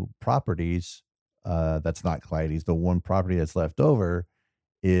two properties that's not Clyde's, the one property that's left over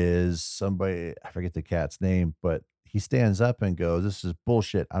is somebody, I forget the cat's name, but he stands up and goes, "This is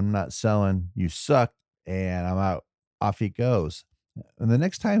bullshit. I'm not selling. You suck." And I'm out. Off he goes. And the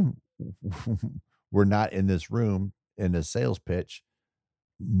next time we're not in this room in the sales pitch,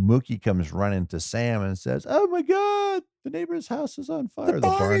 Mookie comes running to Sam and says, "Oh my God, the neighbor's house is on fire. The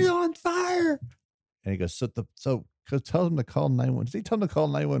barn is on fire." And he goes, tell him to call 911. Does he tell him to call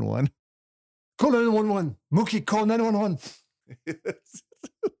 911? Call 911. Mookie, call 911.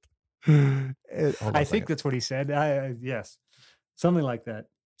 I think that's what he said. Yes, something like that.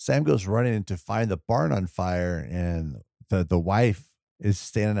 Sam goes running to find the barn on fire, and the wife is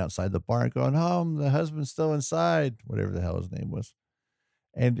standing outside the barn going, "Home, the husband's still inside," whatever the hell his name was.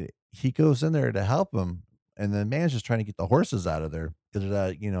 And he goes in there to help him. and the man's just trying to get the horses out of there.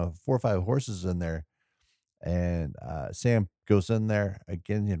 There's 4 or 5 horses in there, and Sam goes in there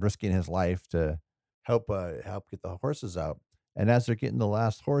again and risking his life to help get the horses out. And as they're getting the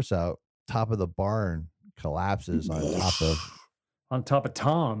last horse out, top of the barn collapses On top of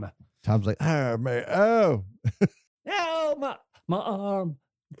Tom. Tom's like, oh man, oh. Ow, my arm.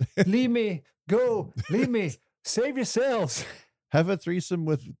 Leave me. Go. Leave me. Save yourselves. Have a threesome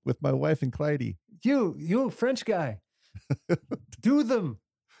with my wife and Clyde. You French guy. Do them.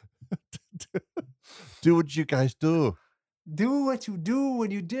 Do what you guys do. Do what you do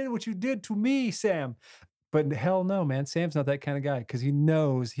when you did what you did to me, Sam. But hell no, man. Sam's not that kind of guy because he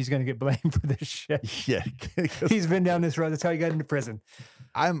knows he's going to get blamed for this shit. Yeah. He's been down this road. That's how he got into prison.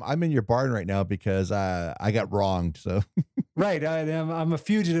 I'm in your barn right now because I got wronged. So right. I'm a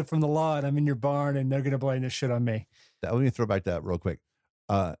fugitive from the law and I'm in your barn and they're going to blame this shit on me. Let me throw back that real quick.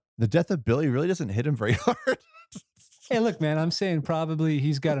 The death of Billy really doesn't hit him very hard. Hey, look, man, I'm saying probably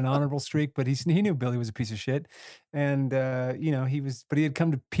he's got an honorable streak, but he knew Billy was a piece of shit. And, but he had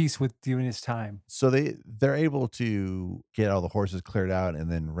come to peace with doing his time. So they're able to get all the horses cleared out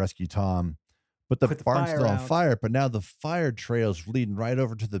and then rescue Tom. But the barn's still on fire. But now the fire trail's leading right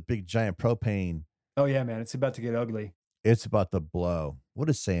over to the big giant propane. Oh, yeah, man. It's about to get ugly. It's about to blow. What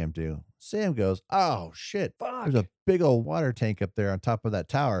does Sam do? Sam goes, oh, shit. Fuck. There's a big old water tank up there on top of that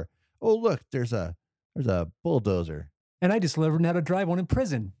tower. Oh, look, there's a bulldozer. And I just learned how to drive one in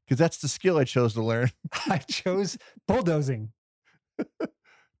prison. Because that's the skill I chose to learn. I chose bulldozing.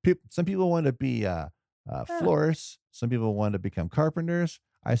 Some people want to be florists. Some people want to become carpenters.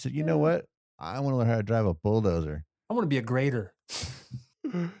 I said, you know what? I want to learn how to drive a bulldozer. I want to be a grader.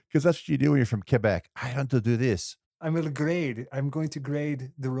 Because that's what you do when you're from Quebec. I want to do this. I'm going to grade. I'm going to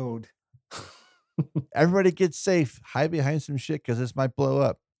grade the road. Everybody gets safe. Hide behind some shit because this might blow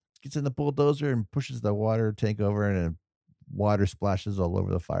up. Gets in the bulldozer and pushes the water tank over and water splashes all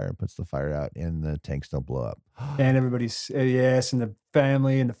over the fire and puts the fire out and the tanks don't blow up. And everybody's, and the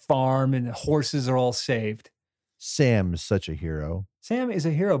family and the farm and the horses are all saved. Sam is such a hero. Sam is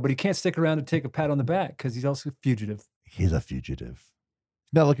a hero, but he can't stick around to take a pat on the back because he's also a fugitive. He's a fugitive.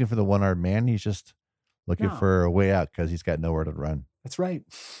 He's not looking for the one-armed man. He's just looking for a way out because he's got nowhere to run. That's right.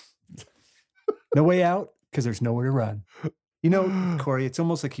 No way out because there's nowhere to run. You know, Corey, it's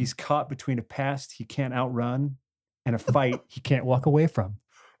almost like he's caught between a past he can't outrun and a fight he can't walk away from.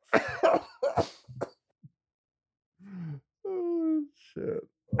 Oh, shit.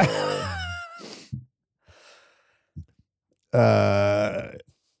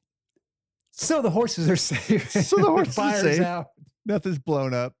 So the horses are safe. So the horses are safe. Out. Nothing's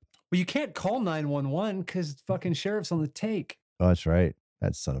blown up. Well, you can't call 911 because fucking sheriff's on the take. Oh, that's right.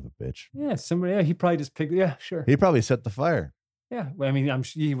 That son of a bitch. Yeah, somebody. Yeah, he probably just picked. Yeah, sure. He probably set the fire. Yeah, well, I mean, I'm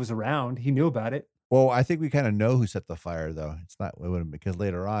sure he was around. He knew about it. Well, I think we kind of know who set the fire, though. It's not because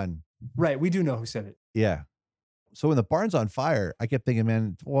later on. Right, we do know who said it. Yeah. So when the barn's on fire, I kept thinking,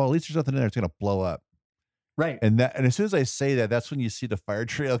 man, well, at least there's nothing in there. It's gonna blow up. Right. And as soon as I say that, that's when you see the fire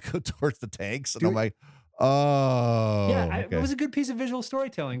trail go towards the tanks, and I'm like, oh, yeah. Okay. It was a good piece of visual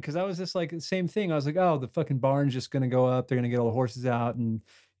storytelling because I was just like the same thing. I was like, oh, the fucking barn's just gonna go up. They're gonna get all the horses out, and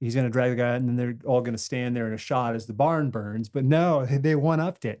he's gonna drag the guy, and then they're all gonna stand there in a shot as the barn burns. But no, they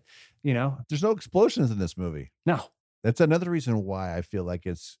one-upped it. You know, there's no explosions in this movie. No. That's another reason why I feel like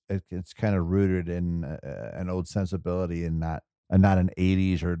it's kind of rooted in an old sensibility and not an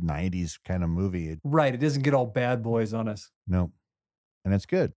 80s or 90s kind of movie. Right. It doesn't get all bad boys on us. No. And it's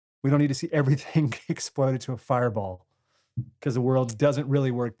good. We don't need to see everything exploded to a fireball because the world doesn't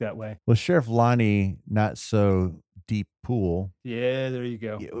really work that way. Well, Sheriff Lonnie, not so deep pool. Yeah, there you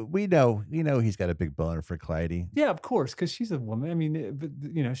go. We know he's got a big boner for Clyde. Yeah, of course, because she's a woman. I mean, but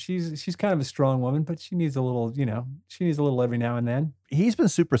she's kind of a strong woman, but she needs a little, she needs a little every now and then. He's been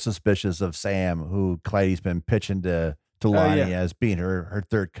super suspicious of Sam, who Clyde's been pitching to Lonnie as being her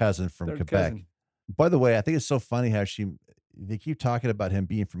third cousin from Quebec. By the way, I think it's so funny how they keep talking about him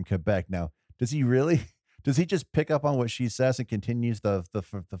being from Quebec. Now, does he really? Does he just pick up on what she says and continues the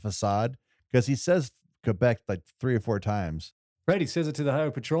facade? Because he says Quebec like 3 or 4 times. Right. He says it to the highway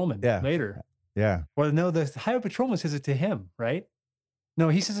patrolman later. Yeah. Well, no, the highway patrolman says it to him, right? No,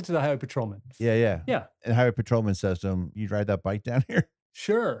 he says it to the highway patrolman. Yeah. Yeah. And highway patrolman says to him, you ride that bike down here?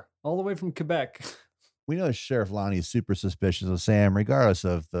 Sure. All the way from Quebec. We know Sheriff Lonnie is super suspicious of Sam, regardless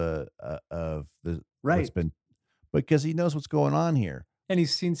of the right. What's been, because he knows what's going on here. And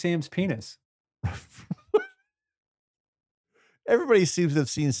he's seen Sam's penis. Everybody seems to have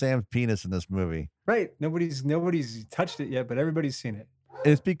seen Sam's penis in this movie. Right. Nobody's touched it yet, but everybody's seen it.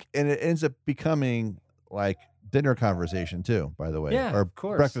 And it ends up becoming like dinner conversation too, by the way. Yeah, or of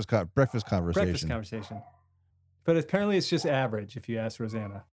course. breakfast conversation. Breakfast conversation. but apparently it's just average if you ask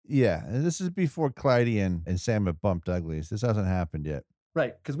Rosanna. Yeah, and this is before Clyde and Sam have bumped uglies. This hasn't happened yet.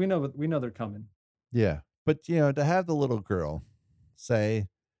 Right, because we know they're coming. Yeah, but to have the little girl say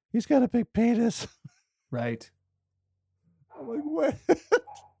he's got a big penis. Right. I'm like, what?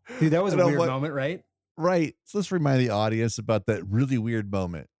 Dude, that was a weird moment, right? Right. So let's remind the audience about that really weird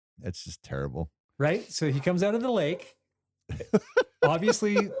moment. It's just terrible. Right. So he comes out of the lake.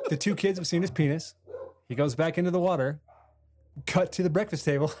 Obviously, the two kids have seen his penis. He goes back into the water. Cut to the breakfast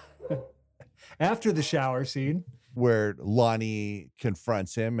table after the shower scene, where Lonnie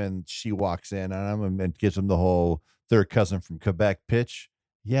confronts him and she walks in on him and gives him the whole third cousin from Quebec pitch.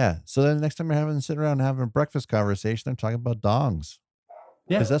 Yeah. So then the next time you're sitting around having a breakfast conversation, I'm talking about dongs.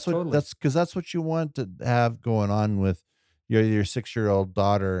 Yeah, because that's what totally. that's what you want to have going on with your 6-year-old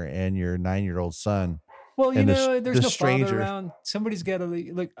daughter and your 9-year-old son. Well, there's the no stranger father around. Somebody's got to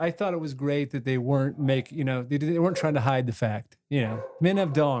look. I thought it was great that they weren't they weren't trying to hide the fact. Men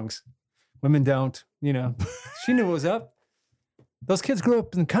have dongs, women don't. She knew what was up. Those kids grew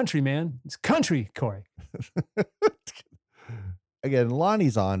up in the country, man. It's country, Corey. Again,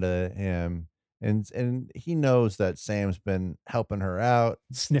 Lonnie's onto him. And he knows that Sam's been helping her out,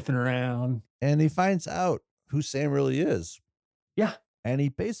 sniffing around, and he finds out who Sam really is. Yeah. And he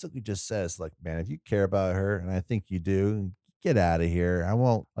basically just says, like, man, if you care about her, and I think you do, get out of here.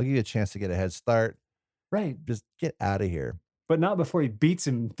 I'll give you a chance to get a head start. Right. Just get out of here. But not before he beats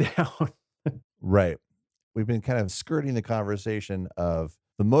him down. Right. We've been kind of skirting the conversation of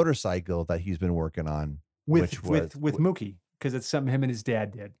the motorcycle that he's been working on. With Mookie. Because it's something him and his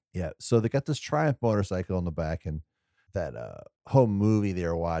dad did. Yeah. So they got this Triumph motorcycle in the back, and that home movie they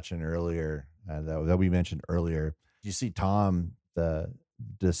were watching earlier that we mentioned earlier. You see Tom, the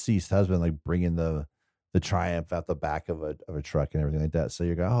deceased husband, like bringing the Triumph out the back of a truck and everything like that. So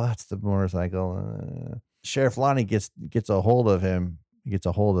you go, oh, that's the motorcycle. Sheriff Lonnie gets a hold of him. He gets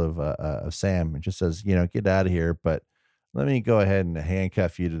a hold of Sam and just says, get out of here. But let me go ahead and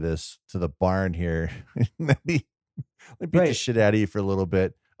handcuff you to the barn here. Let me beat the shit out of you for a little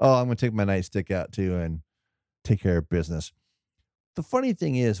bit. Oh, I'm going to take my nightstick out too and take care of business. The funny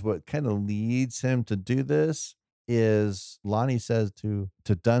thing is, what kind of leads him to do this is Lonnie says to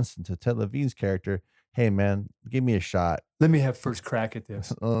Dunstan, to Ted Levine's character, hey man, give me a shot. Let me have first crack at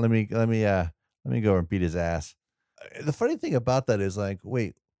this. Let me go and beat his ass. The funny thing about that is, like,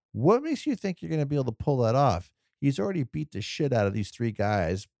 wait, what makes you think you're going to be able to pull that off? He's already beat the shit out of these 3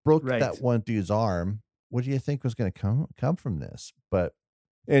 guys, broke that one dude's arm. What do you think was going to come from this? But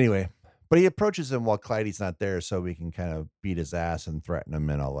anyway, he approaches him while Clyde's not there, so we can kind of beat his ass and threaten him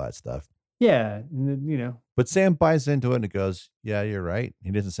and all that stuff. Yeah, But Sam buys into it and goes, yeah, you're right.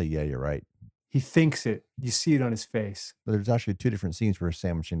 He doesn't say, yeah, you're right. He thinks it. You see it on his face. There's actually 2 different scenes where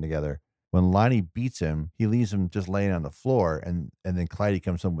sandwiching together. When Lonnie beats him, he leaves him just laying on the floor, and then Clyde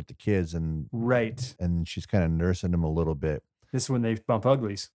comes home with the kids, and she's kind of nursing him a little bit. This is when they bump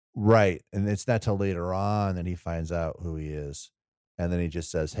uglies. Right. And it's not till later on that he finds out who he is. And then he just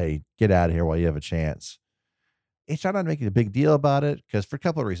says, hey, get out of here while you have a chance. He's trying not to make a big deal about it because for a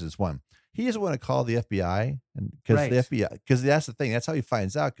couple of reasons. One, he doesn't want to call the FBI, and because that's the thing. That's how he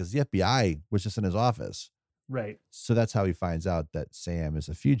finds out, because the FBI was just in his office. Right. So that's how he finds out that Sam is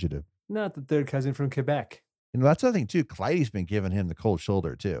a fugitive. Not the third cousin from Quebec. And that's another thing too. Clyde's been giving him the cold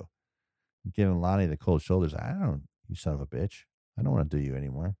shoulder too. Giving Lonnie the cold shoulders. You son of a bitch. I don't want to do you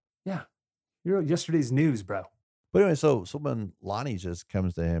anymore. Yeah. You're yesterday's news, bro. But anyway, so when Lonnie just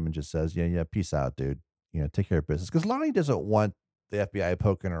comes to him and just says, yeah, peace out, dude. Take care of business. Because Lonnie doesn't want the FBI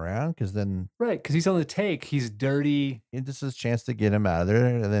poking around, because then... Right, because he's on the take. He's dirty. This is his chance to get him out of there,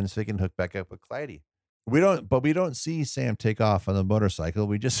 and then so he can hook back up with Clyde. We don't see Sam take off on the motorcycle.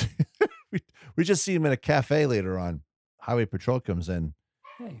 We just we just see him in a cafe later on. Highway Patrol comes in.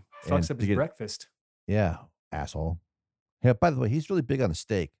 Hey, fucks up his breakfast. Yeah, asshole. Yeah, by the way, he's really big on the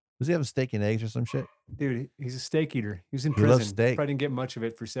steak. Does he have a steak and eggs or some shit? Dude, he's a steak eater. He was in prison. Loves steak. Probably didn't get much of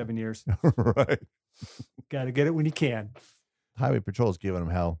it for 7 years. Right. Got to get it when you can. Highway Patrol's giving him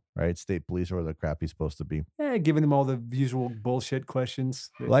hell, right? State police or the crap he's supposed to be. Yeah, giving him all the usual bullshit questions.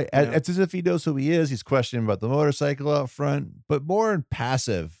 It's as if he knows who he is. He's questioning about the motorcycle out front, but more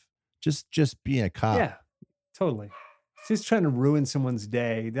passive. Just being a cop. Yeah, totally. He's just trying to ruin someone's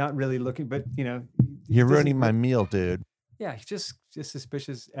day. Not really looking, but you're ruining my meal, dude. Yeah, he's just a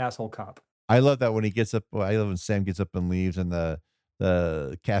suspicious asshole cop. I love that when he gets up. I love when Sam gets up and leaves, and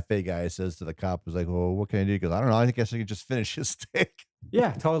the cafe guy says to the cop, "Was like, well, what can I do?" He goes, "I don't know. I guess I can just finish his steak."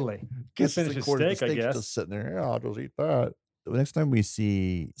 Yeah, totally. Just finish his steak, I guess. Just sitting there. Yeah, I'll just eat that. The next time we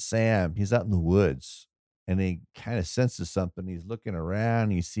see Sam, he's out in the woods, and he kind of senses something. He's looking around.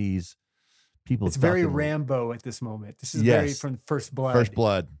 He sees people. It's very talking- Rambo at this moment. This is very Yes. from First Blood. First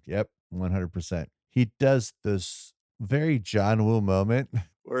Blood. Yep, 100%. He does this very John Woo moment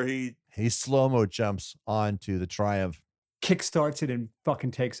where he slow-mo jumps onto the Triumph. Kickstarts it and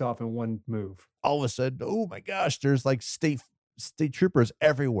fucking takes off in one move. All of a sudden, oh my gosh, there's like state troopers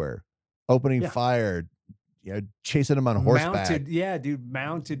everywhere, opening Yeah. fire, chasing him on horseback. Mounted, yeah, dude,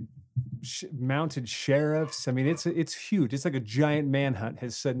 mounted sheriffs. I mean, it's huge. It's like a giant manhunt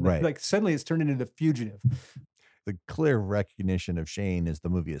has suddenly, Right. like suddenly it's turned into The Fugitive. The clear recognition of Shane is the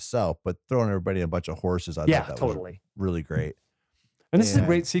movie itself, but throwing everybody a bunch of horses, I Yeah, thought that totally. was really great. And this is a Yeah.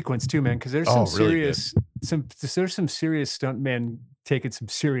 great sequence too, man, because there's Oh, some really good. there's some serious stuntmen taking some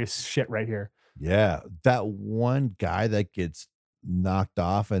serious shit right here. Yeah, that one guy that gets knocked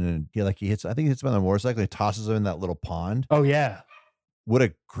off and then he hits, I think he hits him on the motorcycle, he tosses him in that little pond. Oh yeah. What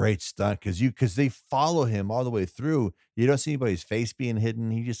a great stunt, because they follow him all the way through. You don't see anybody's face being hidden.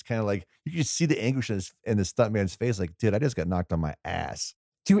 He just kind of like, you can just see the anguish in the stuntman's face, like, dude, I just got knocked on my ass.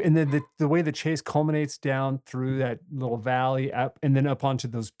 Dude, and then the way the chase culminates down through that little valley up and then up onto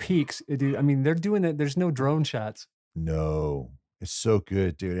those peaks, dude. I mean, they're doing it. There's no drone shots. No, it's so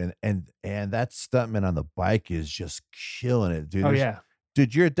good, dude. And that stuntman on the bike is just killing it, dude. Oh yeah.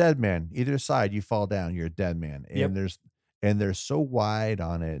 Dude, you're a dead man. Either side, you fall down, you're a dead man. Yep. And they're so wide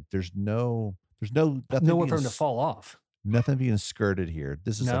on it. There's nothing Nowhere for being him to fall off. Nothing being skirted here.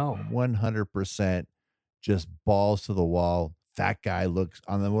 This is No. 100% just balls to the wall. That guy looks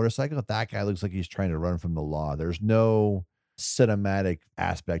on the motorcycle. That guy looks like he's trying to run from the law. There's no cinematic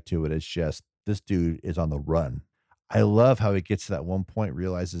aspect to it. It's just this dude is on the run. I love how he gets to that one point,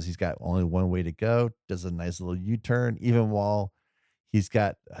 realizes he's got only one way to go, does a nice little U-turn, even while he's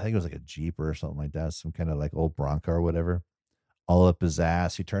got, I think it was like a Jeep or something like that, some kind of like old Bronco or whatever, all up his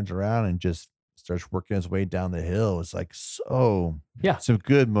ass. He turns around and just starts working his way down the hill. It's like, Yeah. some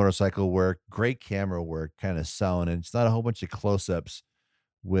good motorcycle work, great camera work, kind of selling it. It's not a whole bunch of close-ups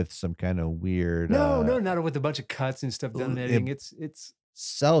with some kind of weird. No, not with a bunch of cuts and stuff done in editing. It's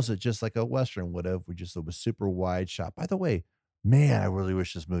sells it just like a Western would have, with just a super wide shot. By the way, man, I really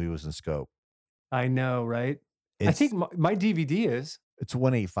wish this movie was in scope. I know, right? I It's- think my DVD is. It's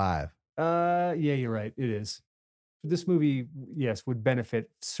 185. Yeah, you're right. It is. This movie, yes, would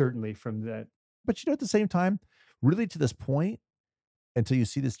benefit certainly from that. But at the same time, really to this point, until you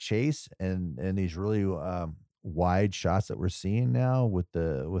see this chase and these really wide shots that we're seeing now with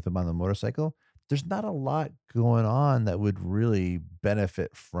him on the motorcycle, there's not a lot going on that would really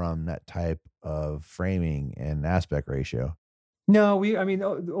benefit from that type of framing and aspect ratio. No, I mean,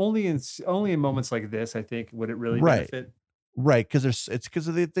 only in moments like this, I think, would it really Right. benefit. Right, because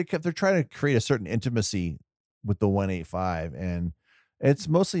they're trying to create a certain intimacy with the 185, and it's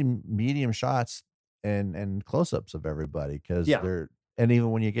mostly medium shots and close-ups of everybody, because Yeah. they're, and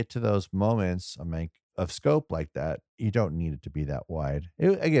even when you get to those moments, I mean, of scope like that, you don't need it to be that wide.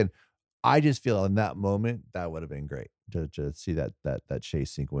 Again, I just feel in that moment that would have been great to see that chase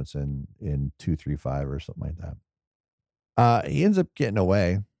sequence in 235 or something like that. He ends up getting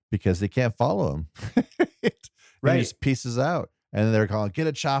away because they can't follow him. Right. He just pieces out, and they're calling, get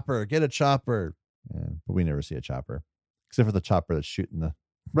a chopper. But we never see a chopper, except for the chopper that's shooting the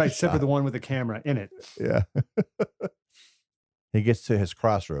Right, except for shot. the one with the camera in it. Yeah. He gets to his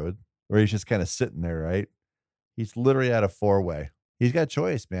crossroad where he's just kind of sitting there, right? He's literally at a four-way. He's got a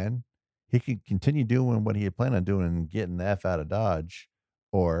choice, man. He can continue doing what he had planned on doing and getting the F out of Dodge,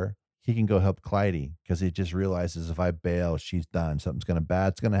 or he can go help Clyde, because he just realizes if I bail, she's done. Something's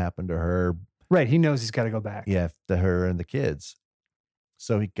bad's going to happen to her. Right, he knows he's got to go back. Yeah, to her and the kids.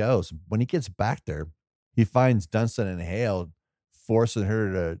 So he goes. When he gets back there, he finds Dunstan and Hale forcing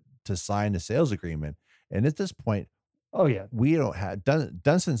her to sign the sales agreement. And at this point, Oh yeah, we don't have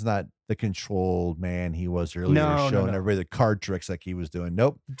Dunstan's not the controlled man he was earlier, No, showing no. everybody the card tricks like he was doing.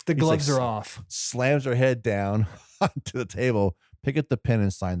 Nope. the He's like, gloves are off. Slams her head down onto the table, pick up the pen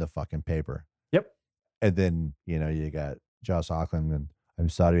and sign the fucking paper. Yep. And then, you got Josh Auckland and, I'm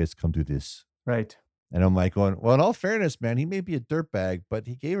sorry it's come to this. Right. And I'm like going, well, in all fairness, man, he may be a dirtbag, but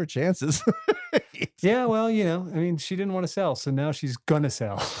he gave her chances. Yeah, well, I mean, she didn't want to sell, so now she's gonna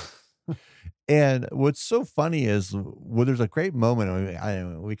sell. And what's so funny is, well, there's a great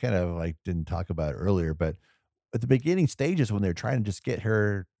moment. We kind of like didn't talk about it earlier, but at the beginning stages when they're trying to just get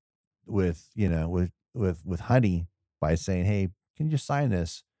her with honey by saying, hey, can you just sign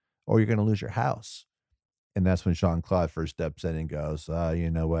this or you're going to lose your house? And that's when Jean-Claude first steps in and goes, you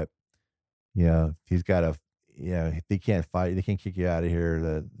know what? He's got they can't fight. They can't kick you out of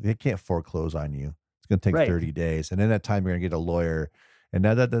here. They can't foreclose on you. It's going to take Right. 30 days. And in that time, you're going to get a lawyer. And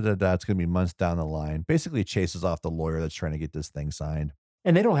it's going to be months down the line. Basically chases off the lawyer that's trying to get this thing signed.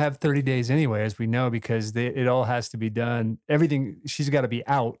 And they don't have 30 days anyway, as we know, because it all has to be done. Everything, she's got to be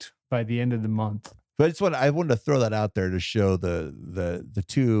out by the end of the month. But I wanted to throw that out there to show the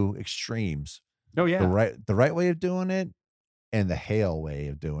two extremes. Oh yeah. The right way of doing it and the Hale way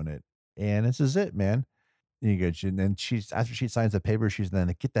of doing it. And this is it, man. And then after she signs the paper, she's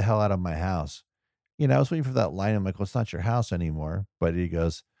then get the hell out of my house. I was waiting for that line. I'm like, well, it's not your house anymore. But he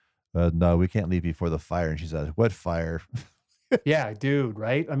goes, no, we can't leave before the fire. And she says, what fire? Yeah, dude,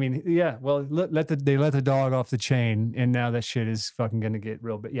 right? I mean, yeah, well, they let the dog off the chain, and now that shit is fucking gonna get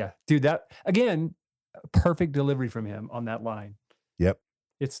real. But yeah, dude, that again, perfect delivery from him on that line. Yep.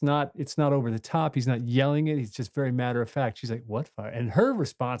 It's not over the top. He's not yelling it. He's just very matter of fact. She's like, "What fire?" And her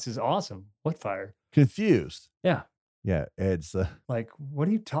response is awesome. What fire? Confused. Yeah. Yeah. It's like, what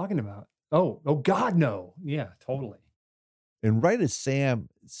are you talking about? Oh God, no. Yeah, totally. And right as Sam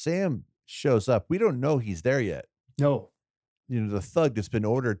shows up, we don't know he's there yet. No. The thug that's been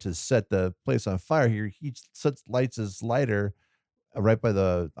ordered to set the place on fire here, he lights his lighter right by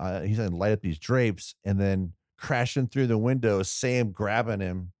he's going to light up these drapes, and then crashing through the window, Sam grabbing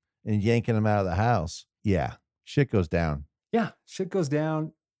him and yanking him out of the house. Yeah, shit goes down. Yeah, shit goes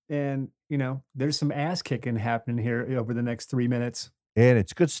down. And, there's some ass kicking happening here over the next 3 minutes. And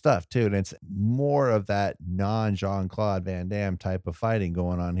it's good stuff too. And it's more of that non-Jean-Claude Van Damme type of fighting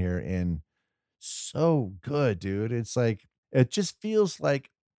going on here. And so good, dude. It's like, it just feels like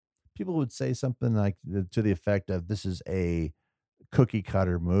people would say something like to the effect of this is a cookie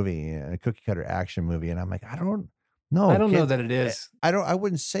cutter movie, a cookie cutter action movie. And I'm like, I don't know. I don't know that it is. I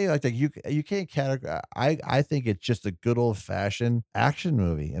wouldn't say like that. You can't categorize. I think it's just a good old fashioned action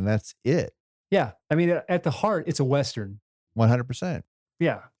movie, and that's it. Yeah. I mean, at the heart, it's a Western. 100%.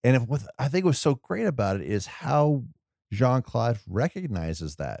 Yeah. And what I think was so great about it is how Jean-Claude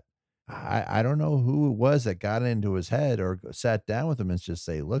recognizes that. I don't know who it was that got into his head or sat down with him and just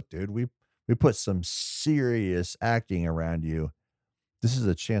say, look, dude, we put some serious acting around you. This is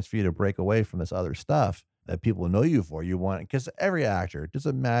a chance for you to break away from this other stuff that people know you for. You want, because every actor, it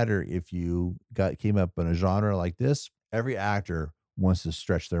doesn't matter if you came up in a genre like this, every actor wants to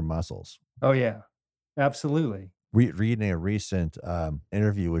stretch their muscles. Oh yeah, absolutely. Reading a recent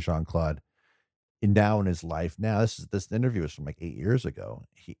interview with Jean-Claude, and now in his life now, this interview was from like 8 years ago.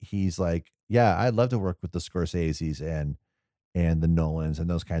 He's like, yeah, I'd love to work with the Scorseses and the Nolans and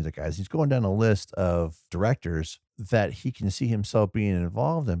those kinds of guys. He's going down a list of directors that he can see himself being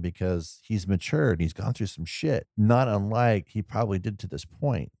involved in because he's matured. He's gone through some shit, not unlike he probably did to this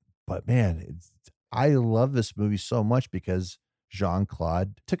point. But man, I love this movie so much because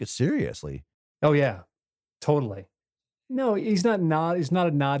Jean-Claude took it seriously. Oh yeah, totally. No, he's not a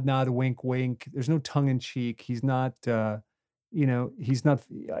nod, wink, wink. There's no tongue in cheek. He's not, he's not,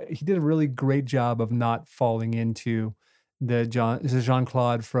 he did a really great job of not falling into the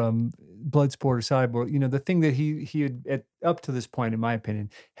Jean-Claude from Bloodsport or Cyborg. The thing that he had up to this point, in my opinion,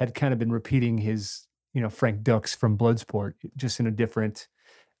 had kind of been repeating his, Frank Dux from Bloodsport, just in a different,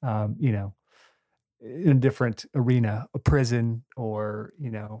 in a different arena, a prison or,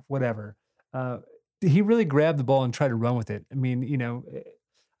 whatever. He really grabbed the ball and tried to run with it. I mean,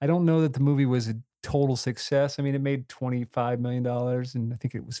 I don't know that the movie was a total success. I mean, it made $25 million and I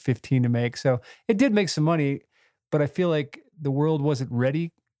think it was 15 to make. So it did make some money, but I feel like the world wasn't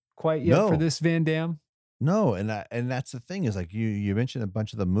ready quite yet for this Van Damme. No. And that's the thing is like you mentioned a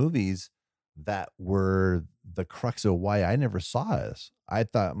bunch of the movies that were the crux of why I never saw this. I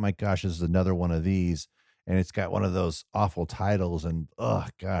thought, my gosh, this is another one of these. And it's got one of those awful titles, and oh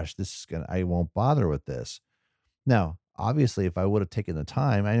gosh, I won't bother with this. Now, obviously, if I would have taken the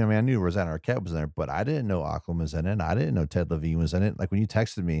time, I mean, I knew Rosanna Arquette was in there, but I didn't know Aquaman was in it. I didn't know Ted Levine was in it. Like when you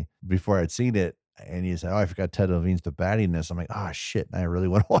texted me before I'd seen it, and you said, "Oh, I forgot Ted Levine's the baddie in this." I'm like, "Oh shit, I really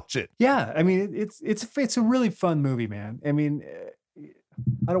want to watch it." Yeah, I mean, it's a really fun movie, man. I mean,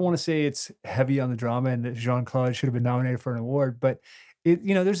 I don't want to say it's heavy on the drama and that Jean-Claude should have been nominated for an award, but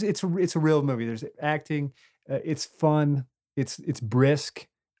it's a real movie. There's acting. It's fun. It's brisk.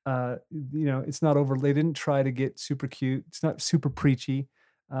 It's not over. They didn't try to get super cute. It's not super preachy.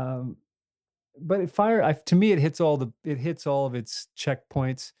 But to me, it hits all of its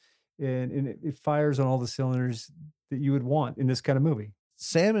checkpoints, and it fires on all the cylinders that you would want in this kind of movie.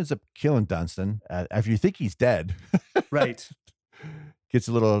 Sam ends up killing Dunstan after you think he's dead. Right. Gets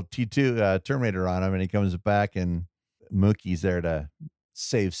a little T2 Terminator on him, and he comes back, and Mookie's there to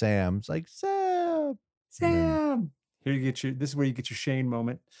save Sam. It's like, Sam. This is where you get your Shane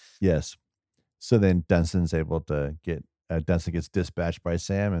moment. Yes. So then Dunstan's able to Dunstan gets dispatched by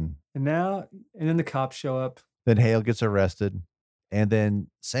Sam, and then the cops show up. Then Hale gets arrested, and then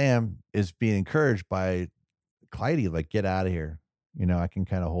Sam is being encouraged by Clyde, like, get out of here. I can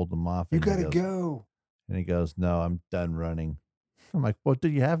kind of hold them off. You And he gotta goes, go. and he goes, no, I'm done running. I'm like, well,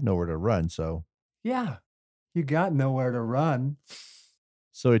 dude, you have nowhere to run. Yeah, you got nowhere to run.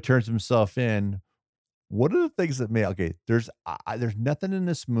 So he turns himself in. What are the things that made, okay, there's nothing in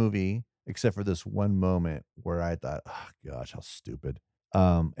this movie except for this one moment where I thought, oh gosh, how stupid.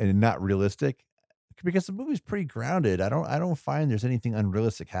 And not realistic because the movie's pretty grounded. I don't find there's anything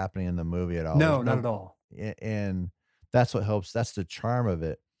unrealistic happening in the movie at all. There's No, not no at all. and that's what helps. That's the charm of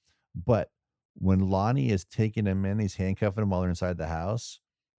it. But when Lonnie is taking him in, he's handcuffing him while they're inside the house.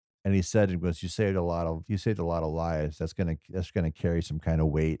 And he said, "It goes, you saved a lot of lives. That's gonna carry some kind of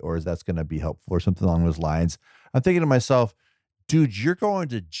weight, or is that's gonna be helpful, or something along those lines." I'm thinking to myself, dude, you're going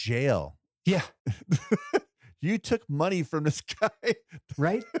to jail. Yeah, You took money from this guy.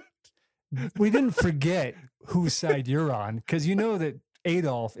 right? We didn't forget whose side you're on because you know that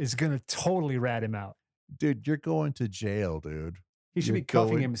Adolf is going to totally rat him out. Dude, you're going to jail, dude. He should You're be cuffing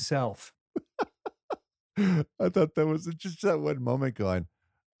going- himself. I thought that was just that one moment going,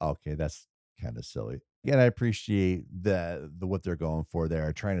 okay, that's kind of silly. And I appreciate the what they're going for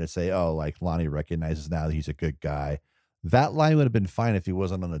there, trying to say, oh, like Lonnie recognizes now that he's a good guy. That line would have been fine if he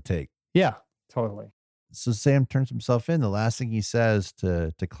wasn't on the take. Yeah, totally. So Sam turns himself in. The last thing he says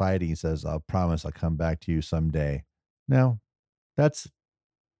to Clyde, he says, I'll promise I'll come back to you someday. Now, that's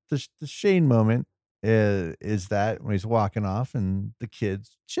the Shane moment is that when he's walking off and the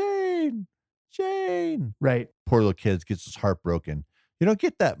kids, Shane. Right. Poor little kids gets his heart broken. You don't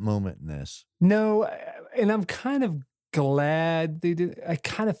get that moment in this. No, and I'm kind of glad they did. I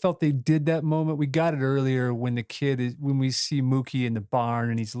kind of felt they did that moment. We got it earlier when when we see Mookie in the barn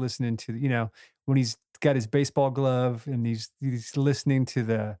and he's listening to, when he's got his baseball glove and he's listening to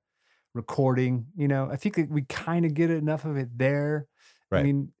the recording, I think that we kind of get enough of it there. I Right.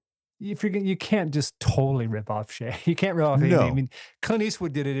 mean, if you can't just totally rip off Shay. You can't rip off Amy. No. I mean, Clint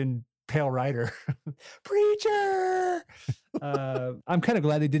Eastwood did it in Pale Rider. Preacher. I'm kind of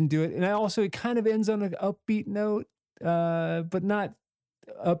glad they didn't do it. And it kind of ends on an upbeat note, but not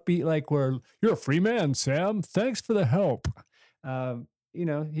upbeat like where you're a free man, Sam. Thanks for the help.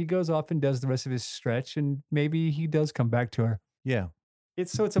 He goes off and does the rest of his stretch and maybe he does come back to her. Yeah.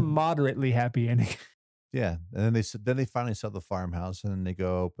 It's a moderately happy ending. Yeah. And then they finally sell the farmhouse and then they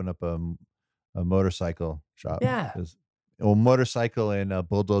go open up a motorcycle shop. Yeah. Motorcycle and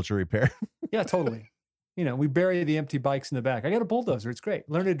bulldozer repair. Yeah, totally. We bury the empty bikes in the back. I got a bulldozer. It's great.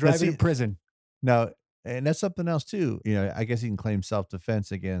 Learn to drive it in prison. Now, and that's something else too. I guess he can claim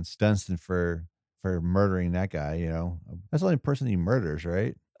self-defense against Dunstan for murdering that guy. That's the only person he murders,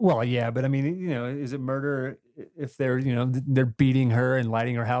 right? Well, yeah, but I mean, is it murder if they're, they're beating her and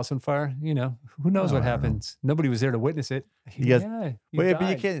lighting her house on fire? Who knows what happens? Nobody was there to witness it. But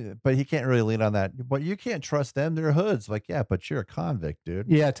he can't really lean on that. But you can't trust them. They're hoods. Like, yeah, but you're a convict, dude.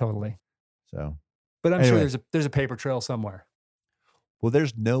 Yeah, totally. So, but I'm sure there's a paper trail somewhere. Well,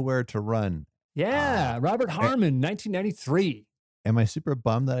 there's nowhere to run. Yeah, Robert Harmon, 1993. Am I super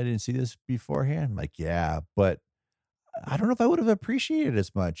bummed that I didn't see this beforehand? I'm like, yeah, but I don't know if I would have appreciated it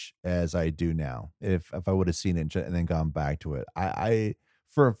as much as I do now if I would have seen it and then gone back to it.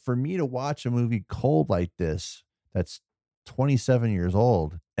 For me to watch a movie cold like this, that's 27 years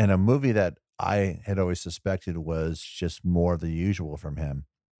old, and a movie that I had always suspected was just more of the usual from him.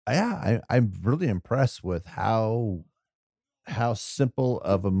 I'm really impressed with how simple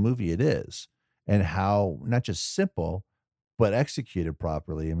of a movie it is, and how not just simple, but executed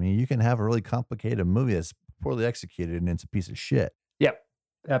properly. I mean, you can have a really complicated movie that's poorly executed and it's a piece of shit. Yep,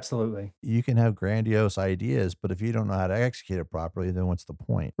 absolutely. You can have grandiose ideas, but if you don't know how to execute it properly, then what's the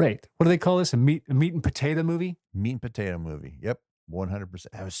point? Right. What do they call this? A meat and potato movie? Meat and potato movie. Yep. 100%.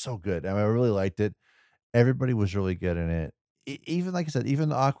 It was so good. I really liked it. Everybody was really good in it. Even like I said, even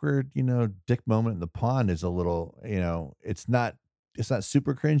the awkward, dick moment in the pond is a little, it's not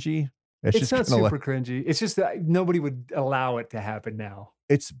super cringy. It's not super cringy. It's just that nobody would allow it to happen now.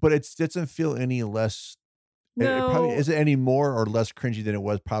 It doesn't feel any less. No. It probably isn't any more or less cringy than it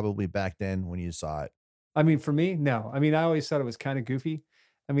was probably back then when you saw it. I mean, for me, no. I mean, I always thought it was kind of goofy.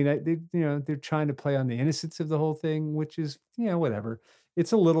 I mean, they're trying to play on the innocence of the whole thing, which is, whatever.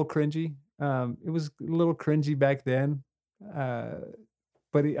 It's a little cringy. It was a little cringy back then.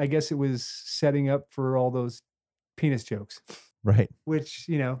 But I guess it was setting up for all those penis jokes. Right. Which,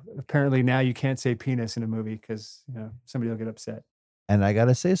 apparently now you can't say penis in a movie because, somebody will get upset. And I got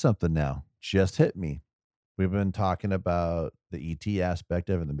to say something now. Just hit me. We've been talking about the ET aspect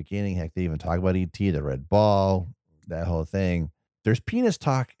of it in the beginning. Heck, they even talk about ET, the red ball, that whole thing. There's penis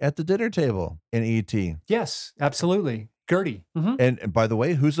talk at the dinner table in ET. Yes, absolutely. Gertie. Mm-hmm. And by the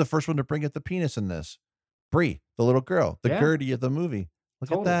way, who's the first one to bring up the penis in this? Bree, the little girl, the Yeah, Gertie of the movie. Look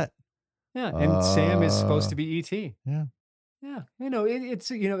at totally. that. Yeah, and Sam is supposed Uh, to be E.T. yeah. Yeah, it's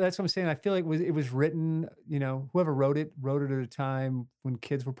that's what I'm saying. I feel like it was written, whoever wrote it at a time when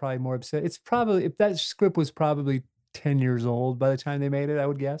kids were probably more upset. It's probably if that script was probably 10 years old by the time they made it, I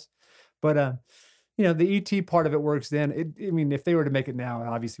would guess. But the ET part of it works then. I mean, if they were to make it now, it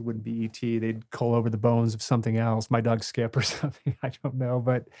obviously wouldn't be ET. They'd cull over the bones of something else, my dog Skip or something. I don't know,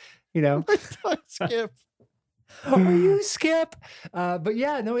 but you know, Skip. are you Skip? But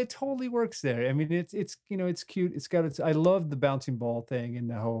yeah, no, it totally works there. I mean, it's cute. It's got its. I love the bouncing ball thing and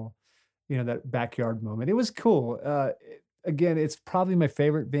the whole, that backyard moment. It was cool. Again, it's probably my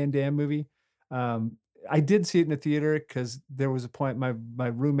favorite Van Damme movie. Um, I did see it in the theater because there was a point my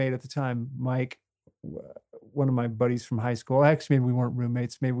roommate at the time, Mike, one of my buddies from high school. Actually, maybe we weren't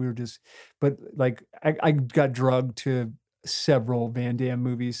roommates. Maybe we were just, but like I got drugged to several Van Damme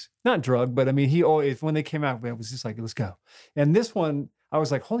movies. Not drugged, but I mean, he always when they came out, it was just like, let's go. And this one, I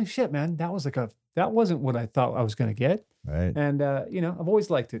was like, holy shit, man, that wasn't what I thought I was gonna get. Right. And I've always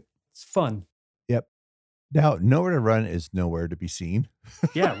liked it. It's fun. Yep. Now, Nowhere to Run is nowhere to be seen.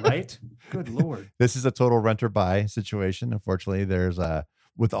 Yeah, right. Good Lord. This is a total rent or buy situation. Unfortunately, there's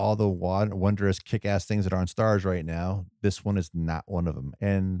with all the wondrous kick-ass things that are on stars right now, this one is not one of them.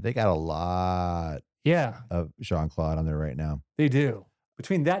 And they got a lot Yeah, of Jean-Claude on there right now. they do.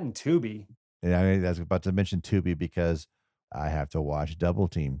 Between that and Tubi. And I was about to mention Tubi because I have to watch Double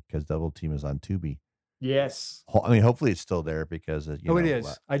Team because Double Team is on Tubi. Yes. I mean, hopefully it's still there because It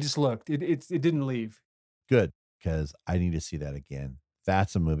is. I just looked. It didn't leave. good because I need to see that again.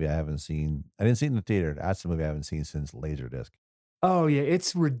 That's a movie I haven't seen. I didn't see it in the theater. That's a movie I haven't seen since Laserdisc. Oh yeah,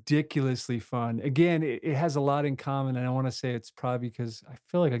 it's ridiculously fun. Again, it has a lot in common, and I want to say it's probably because I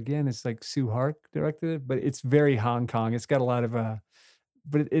feel like again it's like Sue Hark directed it, but it's very Hong Kong. It's got a lot of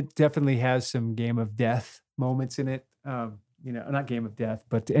but it definitely has some Game of Death moments in it. Not Game of Death,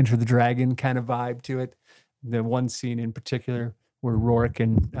 but Enter the Dragon kind of vibe to it. The one scene in particular where Rourke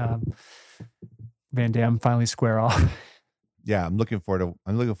and Van Damme finally square off. Yeah, I'm looking forward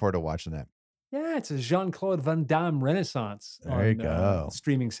to watching that. Yeah, it's a Jean-Claude Van Damme renaissance There you go.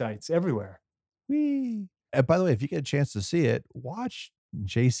 streaming sites everywhere. Whee! And by the way, if you get a chance to see it, watch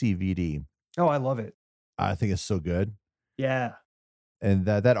JCVD. Oh, I love it. I think it's so good. Yeah. And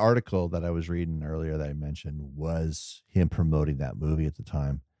that article that I was reading earlier that I mentioned was him promoting that movie at the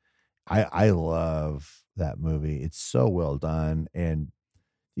time. I love that movie. It's so well done, and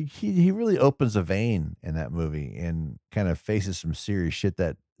he really opens a vein in that movie and kind of faces some serious shit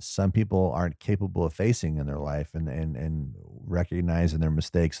that some people aren't capable of facing in their life, and recognizing their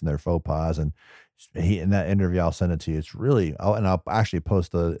mistakes and their faux pas. And he in that interview, I'll send it to you. It's really, and I'll actually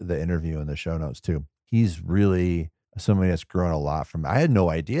post the interview in the show notes too. He's really somebody that's grown a lot from. I had no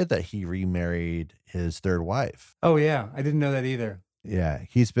idea that he remarried his third wife. Oh yeah, I didn't know that either. Yeah,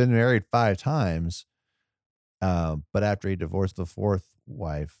 he's been married 5 times, but after he divorced the 4th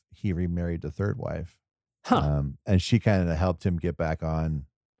wife, he remarried the 3rd wife. Huh. And she kind of helped him get back on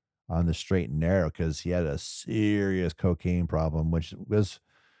the straight and narrow because he had a serious cocaine problem, which was,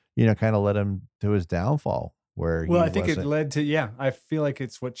 kind of led him to his downfall. Where Well, I think it led to I feel like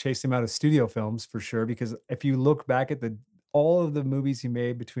it's what chased him out of studio films for sure. Because if you look back at all of the movies he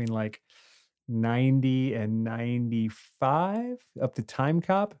made between like 90 and 95 up to Time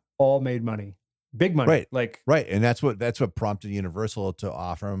Cop, all made money. Big money. Right. Like right, and that's what prompted Universal to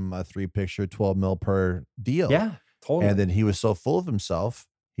offer him a 3-picture, 12 mil per deal. yeah, totally. And then he was so full of himself,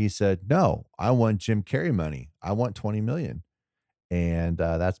 he said, "No, I want Jim Carrey money. I want 20 million." And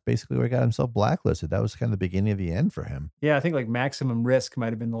that's basically where he got himself blacklisted. That was kind of the beginning of the end for him. Yeah, I think like Maximum Risk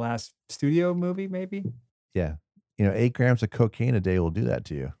might have been the last studio movie, maybe. Yeah. 8 grams of cocaine a day will do that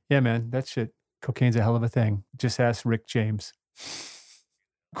to you. Yeah, man, that shit. Cocaine's a hell of a thing. Just ask Rick James.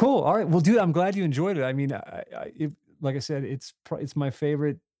 Cool. All right. Well, dude, I'm glad you enjoyed it. I mean, like I said, it's my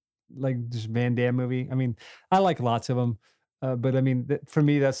favorite, like just Van Damme movie. I mean, I like lots of them, but I mean, for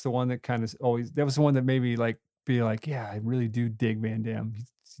me, that's the one that kind of that was the one that made me like be like, yeah, I really do dig Van Damme.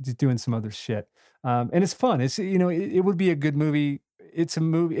 He's just doing some other shit, and it's fun. It's it would be a good movie. It's a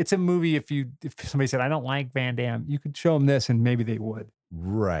movie. It's a movie. If somebody said I don't like Van Damme, you could show them this, and maybe they would.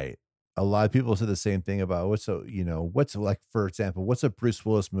 Right. A lot of people said the same thing about what's like, for example, what's a Bruce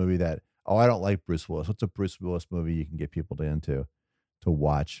Willis movie that, oh, I don't like Bruce Willis. What's a Bruce Willis movie you can get people to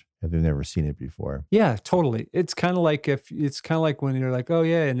watch if they've never seen it before? Yeah, totally. It's kind of like when you're like, oh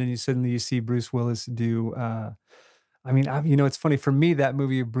yeah, and then you see Bruce Willis do. I mean, it's funny for me that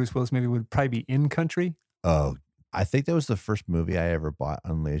movie of Bruce Willis maybe would probably be In Country. Oh, I think that was the first movie I ever bought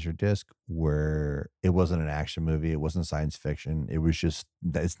on Laserdisc where it wasn't an action movie. It wasn't science fiction. It was just,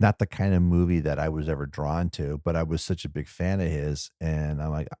 it's not the kind of movie that I was ever drawn to, but I was such a big fan of his. And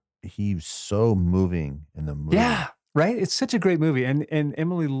I'm like, he's so moving in the movie. Yeah. Right. It's such a great movie. And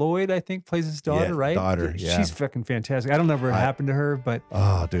Emily Lloyd, I think, plays his daughter, Yeah, right? daughter, yeah. She's fucking fantastic. I don't know what happened to her, but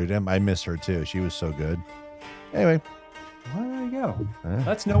Oh, dude, I miss her too. She was so good. Anyway, well, there you go.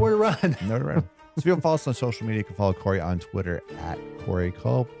 That's nowhere to run. no, right. So if you want to follow us on social media, you can follow Corey on Twitter at Corey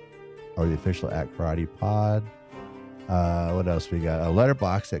Culp or the official at Karate Pod. What else we got? A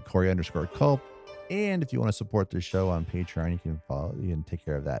letterbox at Corey_Culp. And if you want to support the show on Patreon, you can take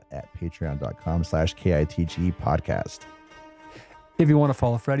care of that at patreon.com/KITG podcast. If you want to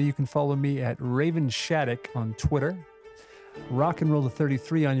follow Freddie, you can follow me at Raven Shattuck on Twitter, Rock and Roll the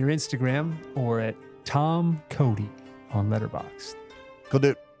 33 on your Instagram, or at Tom Cody on Letterboxd. Cool,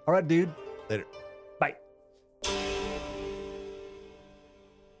 dude. All right, dude. Later.